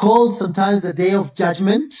 It's called sometimes the day of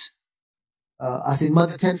judgment, as in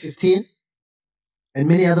Matthew 10:15, and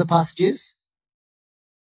many other passages.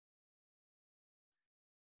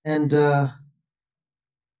 And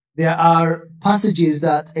there are passages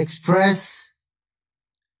that express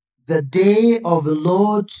the day of the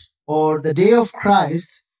Lord, or the day of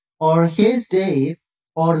Christ, or his day,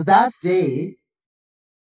 or that day,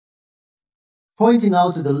 pointing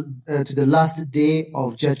out to the last day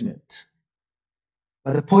of judgment.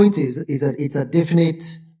 But the point is that it's a definite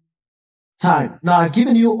time. Now, I've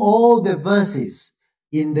given you all the verses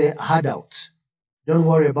in the handout. Don't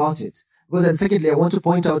worry about it. Because then secondly, I want to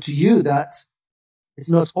point out to you that it's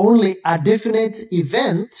not only a definite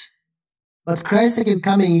event, but Christ's second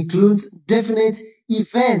coming includes definite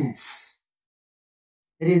events.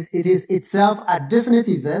 It is itself a definite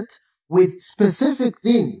event with specific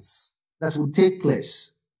things that will take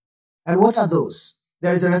place. And what are those?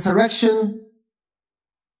 There is a resurrection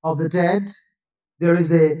of the dead. There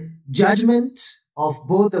is a judgment of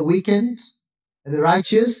both the wicked and the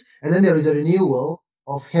righteous. And then there is a renewal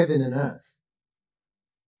of heaven and earth.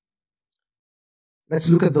 Let's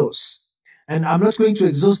look at those. And I'm not going to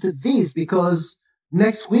exhaust these because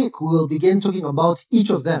next week we will begin talking about each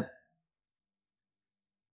of them.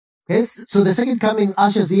 Okay, so the second coming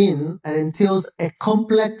ushers in and entails a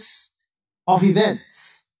complex of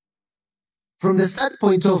events. From the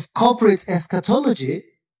standpoint of corporate eschatology,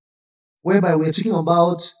 whereby we're talking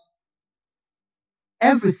about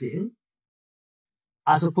everything,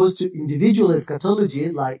 as opposed to individual eschatology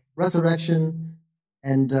like resurrection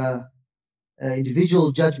and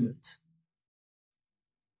individual judgment.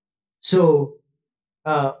 So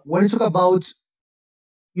when you talk about,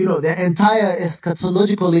 the entire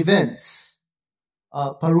eschatological events,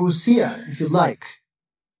 parousia, if you like,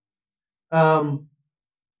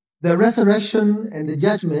 the resurrection and the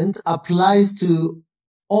judgment applies to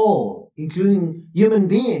all, including human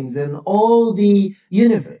beings and all the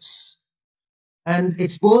universe. And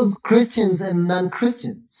it's both Christians and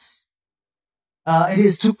non-Christians. It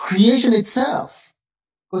is to creation itself.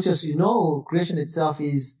 Because as you know, creation itself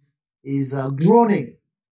is groaning,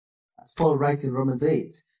 as Paul writes in Romans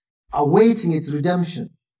 8, awaiting its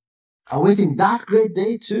redemption, awaiting that great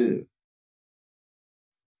day too.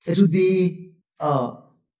 It would be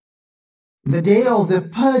the day of the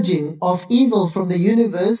purging of evil from the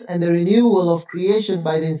universe and the renewal of creation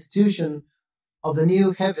by the institution of the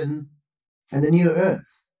new heaven and the new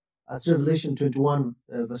earth, as Revelation 21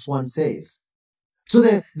 verse 1 says. So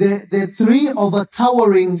the three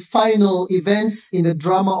overtowering final events in the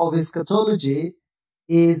drama of eschatology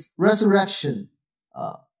is resurrection,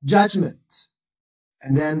 judgment,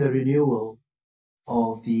 and then the renewal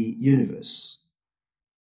of the universe.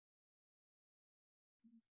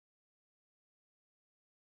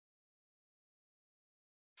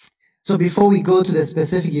 So before we go to the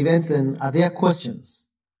specific events, then are there questions?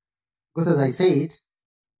 Because as I said,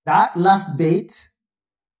 that last bit,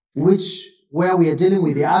 where we are dealing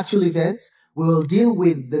with the actual events, we will deal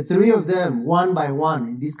with the three of them one by one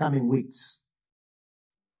in these coming weeks.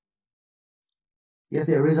 Yes,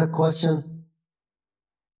 there is a question.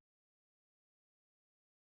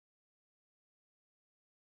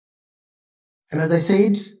 And as I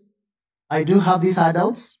said, I do have these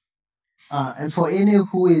adults. And for any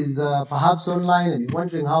who is perhaps online and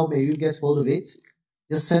wondering how may you get hold of it,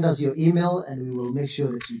 just send us your email and we will make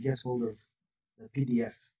sure that you get hold of the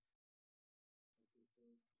PDF.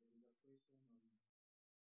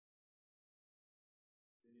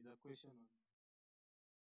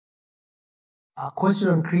 A question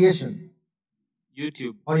on creation.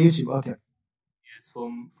 YouTube. On YouTube, okay. Yes,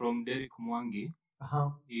 from Derek Mwangi.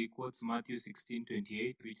 Uh-huh. He quotes Matthew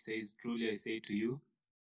 16:28, which says, "Truly I say to you,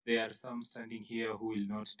 there are some standing here who will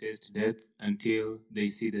not taste death until they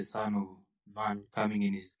see the Son of Man coming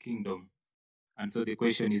in his kingdom." And so the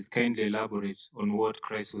question is, kindly elaborate on what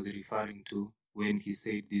Christ was referring to when he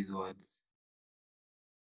said these words.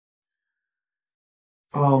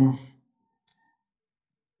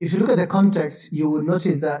 If you look at the context, you will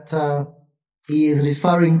notice that he is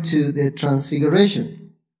referring to the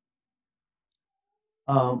transfiguration.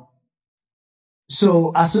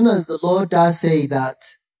 So as soon as the Lord does say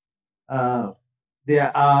that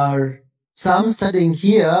there are some standing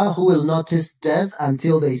here who will not taste death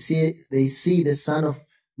until they see the Son of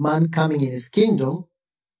Man coming in his kingdom,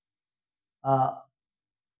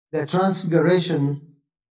 the transfiguration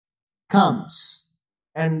comes.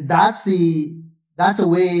 And that's the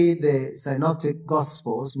way the synoptic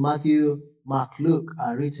gospels, Matthew, Mark, Luke,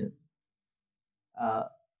 are written.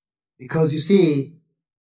 Because you see,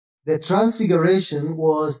 the transfiguration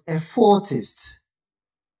was a foretaste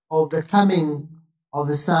of the coming of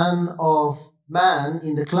the Son of Man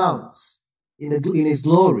in the clouds, in his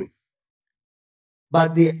glory.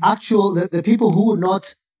 But the people who would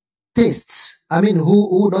not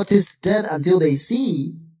who would not taste death until they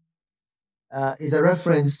see, is a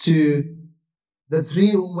reference to the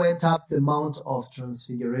three who went up the Mount of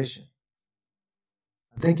Transfiguration.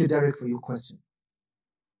 Thank you, Derek, for your question.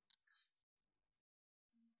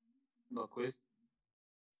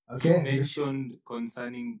 Okay. You mentioned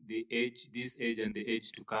concerning this age and the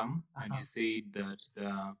age to come, and you said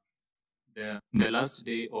that the last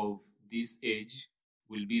day of this age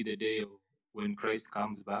will be the day of when Christ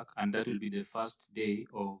comes back, and that will be the first day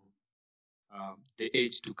of the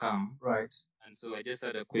age to come. Right. And so I just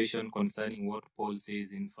had a question concerning what Paul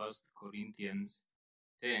says in 1 Corinthians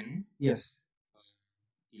 10. Yes.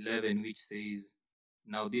 11, which says,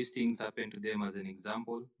 "Now these things happened to them as an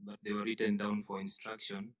example, but they were written down for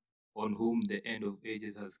instruction, on whom the end of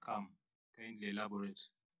ages has come. Kindly elaborate.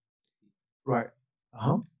 Right.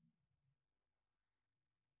 Uh-huh.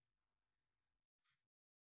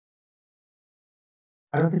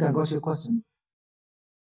 I don't think I got your question.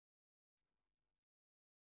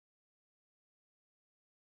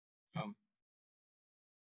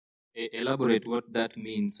 Elaborate what that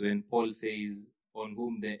means when Paul says, on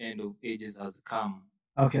whom the end of ages has come.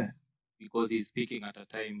 Okay. Because he's speaking at a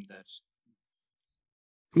time that.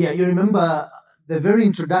 Yeah, you remember the very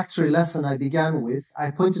introductory lesson I began with, I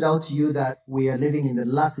pointed out to you that we are living in the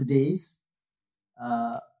last days.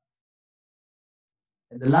 The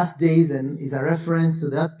last days then is a reference to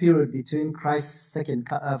that period between Christ's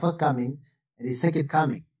first coming and his second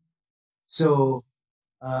coming. So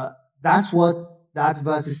that's what that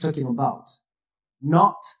verse is talking about,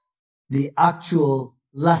 not the actual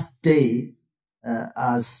last day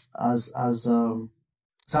as some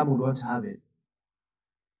would want to have it.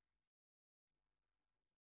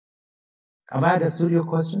 Have I understood your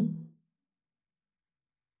question?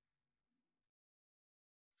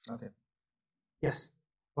 Okay. Yes.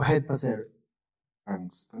 Go ahead, Pastor.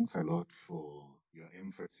 Thanks a lot for your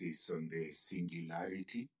emphasis on the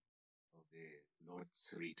singularity of the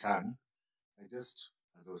Lord's return. As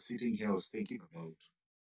I was sitting here, I was thinking about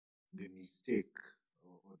the mistake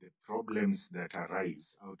or the problems that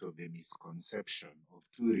arise out of the misconception of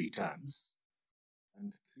two returns,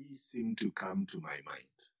 and three seem to come to my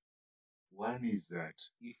mind. One is that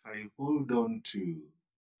if I hold on to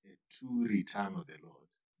a true return of the Lord,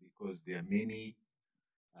 because there are many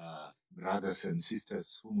brothers and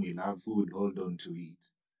sisters whom we love who would hold on to it,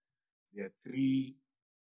 there are three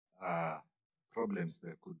problems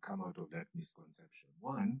that could come out of that misconception.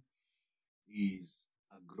 One is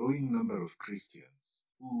a growing number of Christians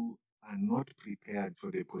who are not prepared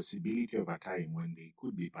for the possibility of a time when they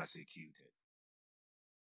could be persecuted.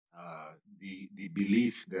 The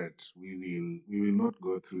belief that we will not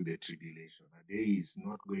go through the tribulation. A day is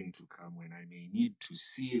not going to come when I may need to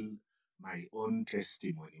seal my own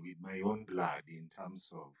testimony with my own blood in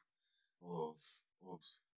terms of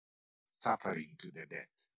suffering to the death.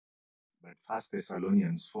 But 1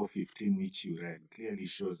 Thessalonians 4:15, which you read, clearly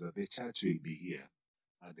shows that the church will be here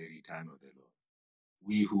at the return of the Lord.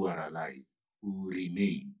 We who are alive, who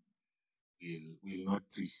remain, will not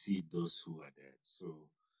precede those who are dead. So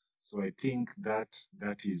I think that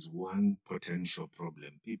is one potential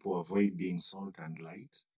problem. People avoid being salt and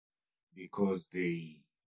light because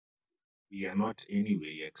we are not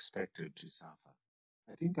anyway expected to suffer.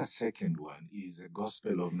 I think a second one is a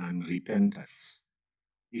gospel of non-repentance.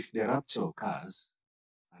 If the rapture occurs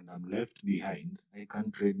and I'm left behind, I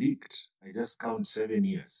can predict. I just count 7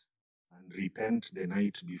 years and repent the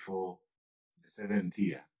night before the 7th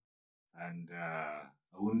year, and I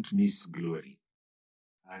won't miss glory.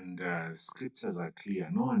 And scriptures are clear.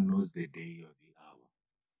 No one knows the day or the hour.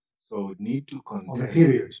 So I would need to contend. Or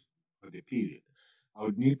the period. I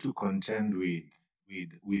would need to contend with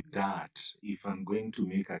that if I'm going to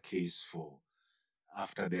make a case for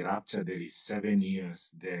after the rapture there is 7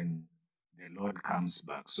 years, then the Lord comes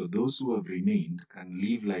back. So those who have remained can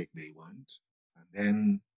live like they want, and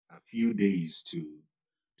then a few days to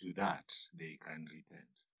that they can repent.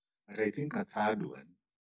 But I think a third one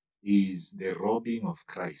is the robbing of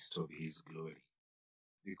Christ of his glory,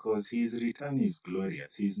 because his return is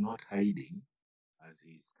glorious. He's not hiding as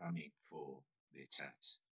he's coming for the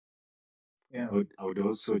church. Yeah. I would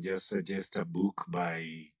also just suggest a book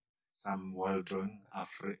by Sam Waldron.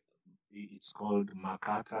 It's called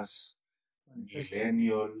MacArthur's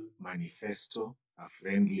Millennial Manifesto, A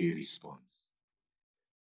Friendly Response.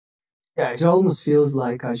 Yeah, it almost feels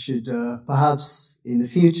like I should perhaps in the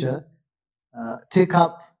future take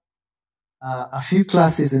up a few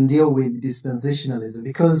classes and deal with dispensationalism,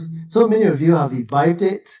 because so many of you have imbibed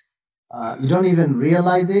it. You don't even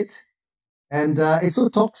realize it, and it's so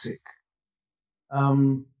toxic.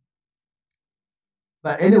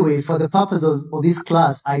 But anyway, for the purpose of this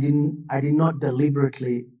class, I did not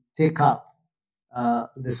deliberately take up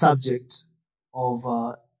the subject of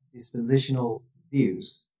dispensational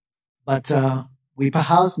views. But we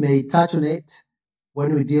perhaps may touch on it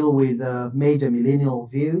when we deal with major millennial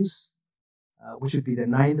views, which would be the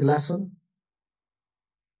 9th lesson.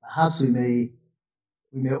 Perhaps we may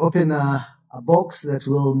open a box that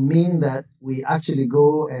will mean that we actually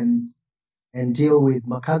go and deal with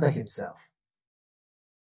MacArthur himself.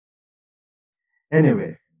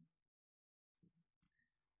 Anyway,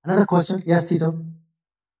 another question? Yes, Tito?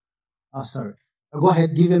 Oh, sorry. Go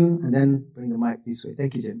ahead, give him, and then bring the mic this way.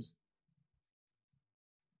 Thank you, James.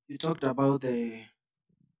 You talked about the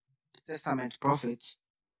Testament prophets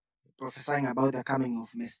prophesying about the coming of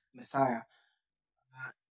Messiah.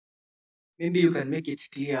 Maybe you can make it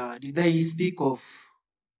clear. Did they speak of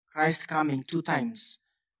Christ coming 2 times?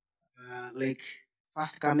 Like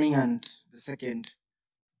first coming and the second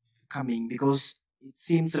coming? Because it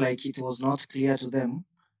seems like it was not clear to them.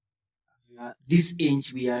 This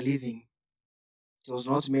age we are living, it was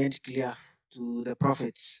not made clear to the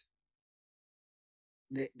prophets.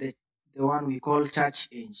 The one we call church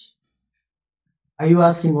age. Are you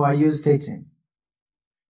asking or are you stating?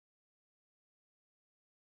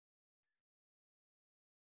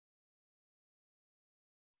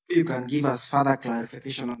 You can give us further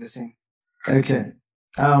clarification on the same. Okay.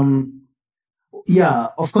 Yeah,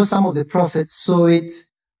 of course, some of the prophets saw it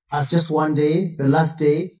as just one day, the last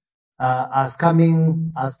day, as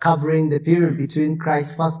covering the period between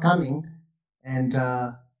Christ's first coming and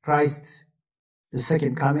Christ's the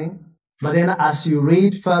second coming. But then as you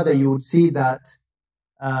read further, you would see that,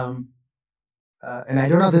 and I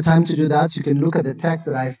don't have the time to do that. You can look at the text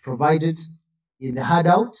that I've provided in the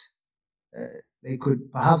handout. They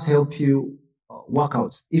could perhaps help you work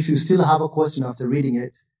out. If you still have a question after reading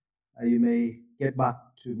it, you may get back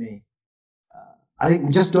to me. I think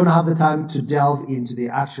we just don't have the time to delve into the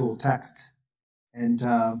actual text and,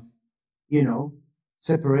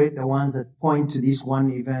 separate the ones that point to this one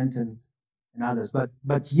event and others.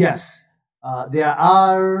 But yes, there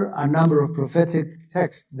are a number of prophetic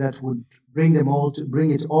texts that would bring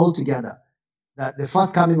it all together. That the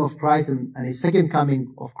first coming of Christ and the second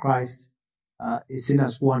coming of Christ is seen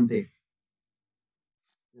as one day.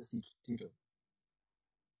 Yes, Tito.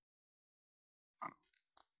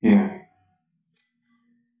 Yeah.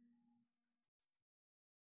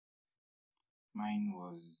 Mine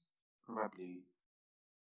was probably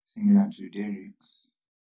similar to Derek's,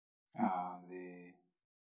 the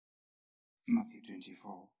Matthew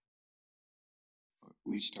 24,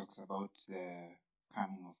 which talks about the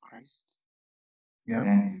coming of Christ. Yeah.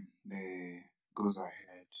 Then goes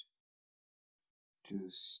ahead to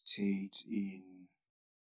state in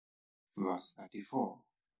verse 34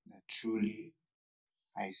 that truly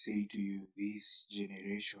I say to you, this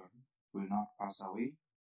generation will not pass away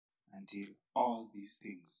until all these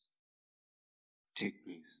things take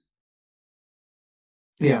place.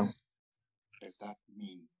 Yeah. What does that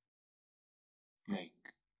mean?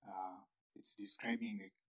 Like, it's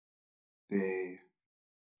describing the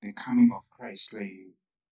coming of Christ, like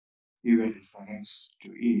even reference to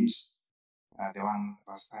it. The one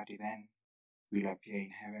verse 30, then will appear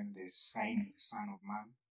in heaven the sign of the Son of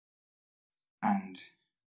Man, and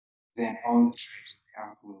then all the tribes of the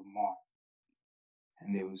earth will mourn,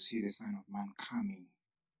 and they will see the Son of Man coming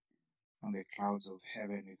on the clouds of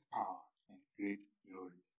heaven with power and great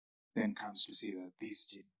glory. Then comes to see that this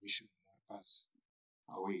generation will not pass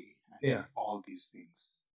away until all these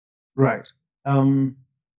things. Right.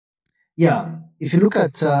 Yeah. If you look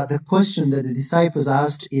at the question that the disciples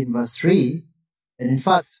asked in verse 3, and in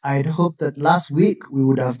fact, I'd hoped that last week we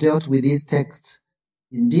would have dealt with these texts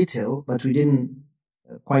in detail, but we didn't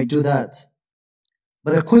quite do that.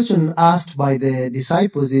 But the question asked by the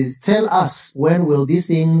disciples is, tell us, when will these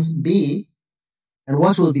things be, and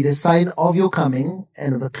what will be the sign of your coming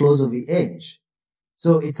and of the close of the age?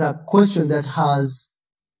 So it's a question that has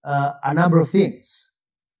a number of things.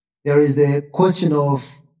 There is the question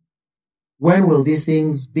of, when will these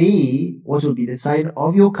things be? What will be the sign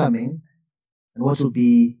of your coming? And what will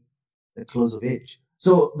be the close of age?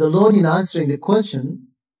 So the Lord, in answering the question,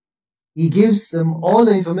 He gives them all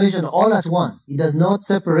the information all at once. He does not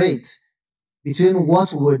separate between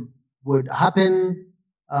what would happen,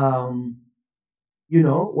 what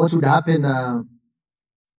would happen at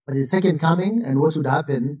the second coming and what would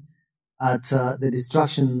happen at the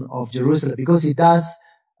destruction of Jerusalem. Because He does,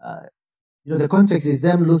 the context is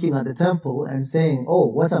them looking at the temple and saying, oh,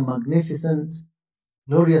 what a magnificent,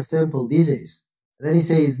 glorious temple this is. And then He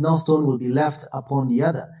says, no stone will be left upon the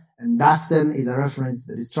other. And that then is a reference to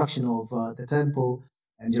the destruction of the temple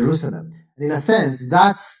and Jerusalem. And in a sense,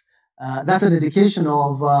 that's an indication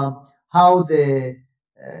of how the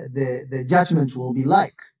judgment will be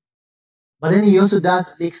like. But then He also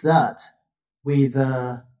does mix that with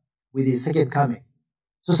His second coming.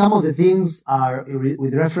 So some of the things are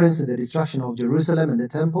with reference to the destruction of Jerusalem and the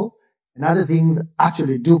temple, and other things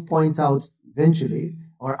actually do point out eventually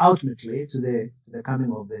or ultimately to the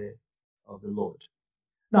coming of the Lord.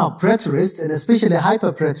 Now, preterists, and especially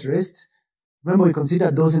hyper-preterists, remember we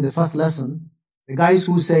considered those in the first lesson, the guys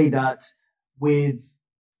who say that with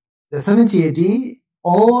the 70 AD,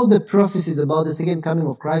 all the prophecies about the second coming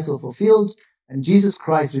of Christ were fulfilled, and Jesus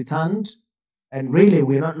Christ returned, and really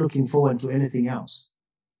we're not looking forward to anything else.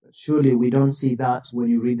 surely we don't see that when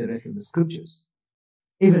you read the rest of the scriptures,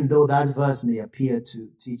 even though that verse may appear to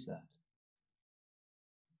teach that.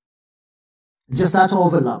 Just that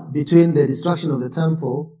overlap between the destruction of the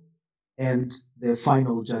temple and the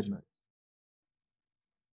final judgment.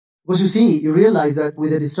 Because you realize that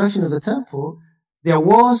with the destruction of the temple, there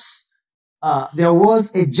was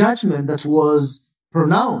a judgment that was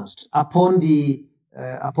pronounced upon the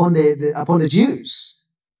Jews.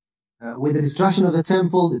 With the destruction of the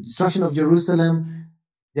temple, the destruction of Jerusalem,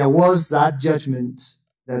 there was that judgment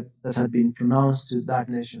that had been pronounced to that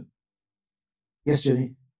nation. Yes,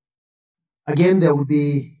 Jenny? Again, there would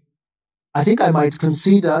be, I think I might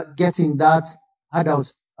consider getting that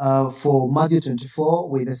handout for Matthew 24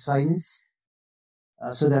 with the signs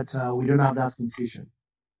so that we don't have that confusion.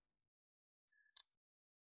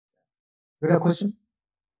 Further question?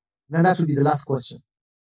 Then that will be the last question.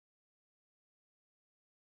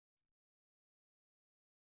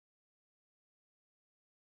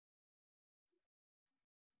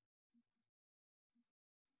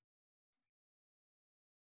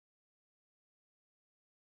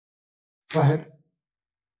 Go ahead.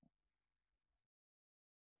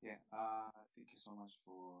 Yeah, thank you so much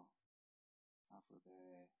for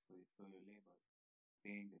your labor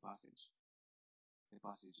paying the passages.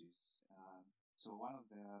 So one of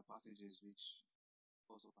the passages which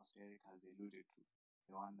also Pastor Eric has alluded to,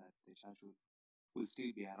 the one that the church will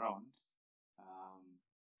still be around.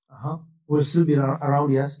 Will still be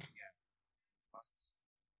around, yes. Yeah. Verse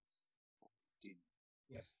 15.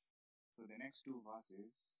 Yes. So the next two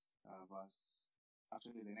verses,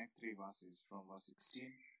 the next three verses from verse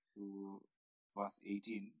 16 to verse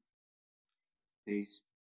 18,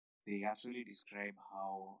 they actually describe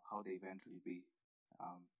how the event will be.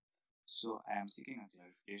 So I am seeking a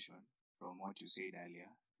clarification from what you said earlier.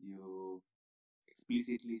 You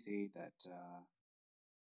explicitly say that,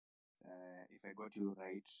 if I got you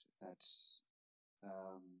right, that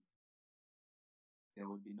there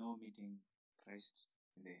will be no meeting Christ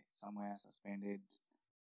somewhere suspended.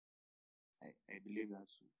 I believe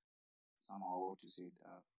that's somehow what you said.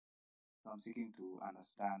 So I'm seeking to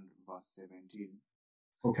understand verse 17.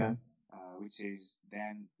 Okay. Which says,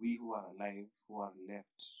 then we who are alive, who are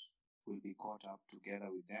left, will be caught up together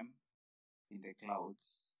with them in the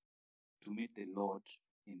clouds to meet the Lord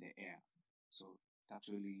in the air. So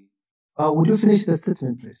actually... would you finish the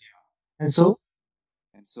statement, please? Yeah. And so?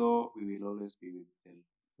 And so we will always be with them.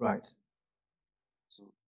 Right.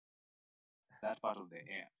 So that part of the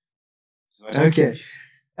air. So okay.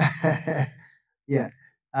 Yeah.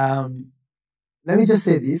 Let me just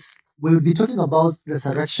say this. We'll be talking about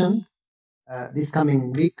resurrection this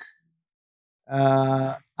coming week.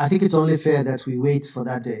 I think it's only fair that we wait for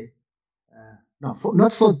that day. Not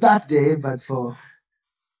for that day, but for...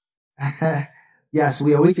 yes,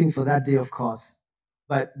 we are waiting for that day, of course.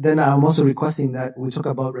 But then I'm also requesting that we talk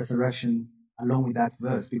about resurrection along with that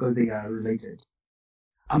verse because they are related.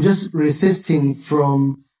 I'm just resisting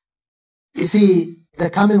from... You see, the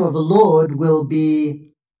coming of the Lord will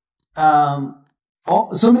be...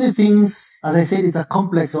 so many things, as I said, it's a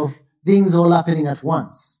complex of things all happening at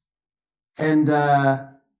once. And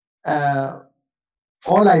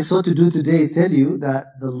all I sought to do today is tell you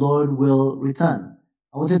that the Lord will return.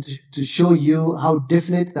 I wanted to show you how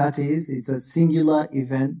definite that is. It's a singular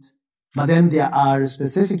event, but then there are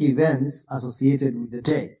specific events associated with the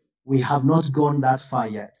day. We have not gone that far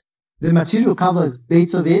yet. The material covers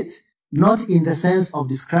bits of it, not in the sense of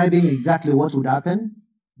describing exactly what would happen,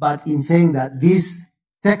 but in saying that these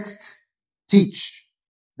texts teach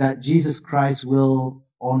that Jesus Christ will,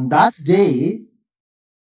 on that day,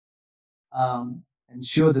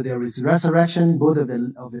 ensure that there is resurrection, both of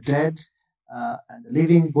the dead and the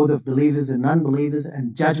living, both of believers and non-believers,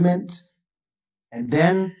 and judgment. And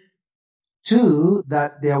then, two,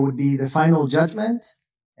 that there would be the final judgment,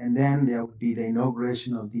 and then there would be the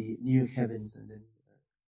inauguration of the new heavens and the new earth.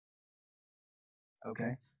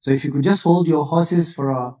 Okay? So if you could just hold your horses for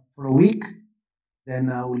a week, then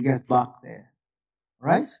we'll get back there.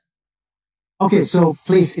 Right? Okay, so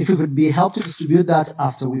please, if you could be helped to distribute that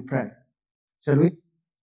after we pray. Shall we?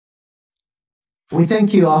 We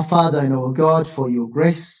thank you, our Father and our God, for your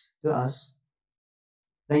grace to us.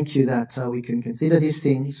 Thank you that we can consider these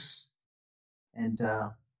things and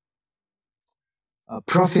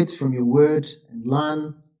profit from your word and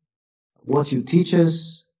learn what you teach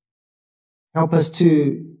us. Help us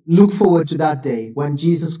to look forward to that day when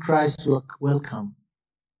Jesus Christ will come.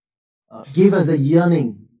 Give us the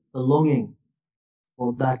yearning, the longing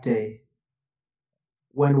for that day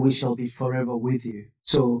when we shall be forever with you.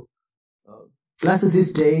 So bless us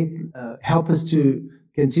this day. Help us to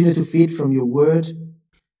continue to feed from your word.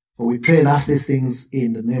 For we pray and ask these things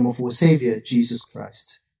in the name of our Savior, Jesus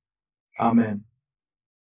Christ. Amen.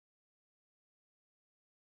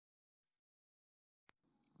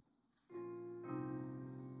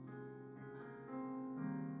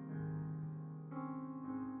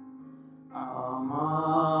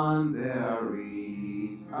 Among there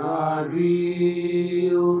is a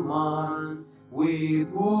real man with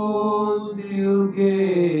wounds still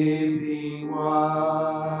gaping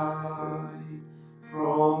wide,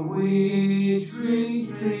 from which rich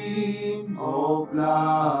streams of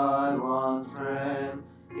blood once ran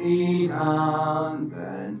in hands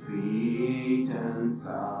and feet and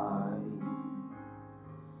side.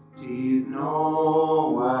 'Tis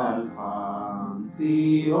no wild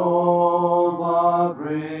fancy of our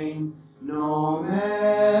brains, no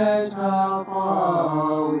metaphor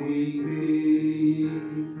we speak.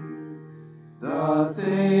 The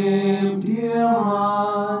same dear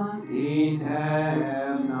man in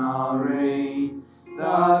heaven now reigns,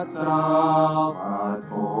 that suffered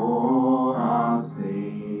for our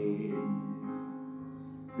sake.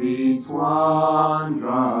 This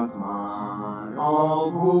wondrous man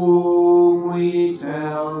of whom we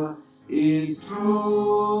tell is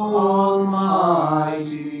true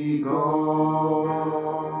Almighty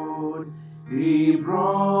God. He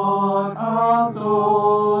brought our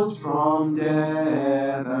souls from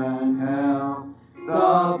death and hell,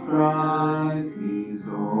 the price His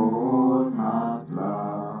own has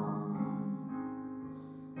blood.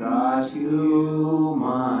 That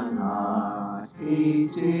human heart He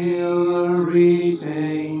still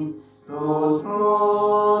retains, though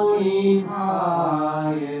thrown in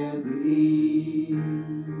highest bliss,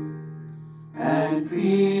 and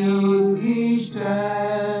feels each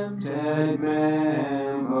tempted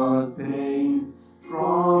member stains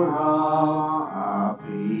from our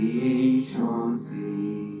affliction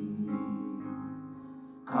cease.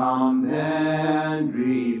 Come then,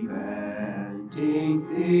 repenting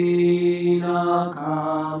sinner,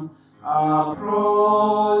 come,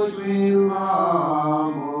 approach with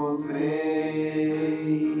humble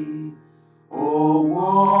faith. Oh,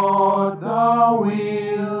 what thou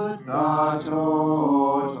wilt, that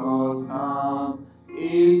tortuous Son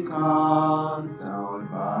is cancelled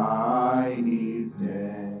by His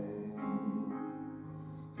death.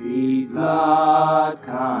 His blood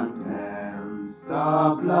can cleanse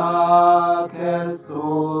the blackest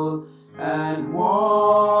soul and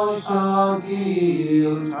wash our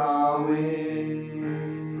guilt away.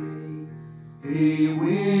 He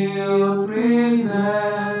will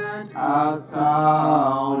present us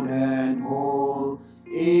sound and whole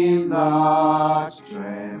in the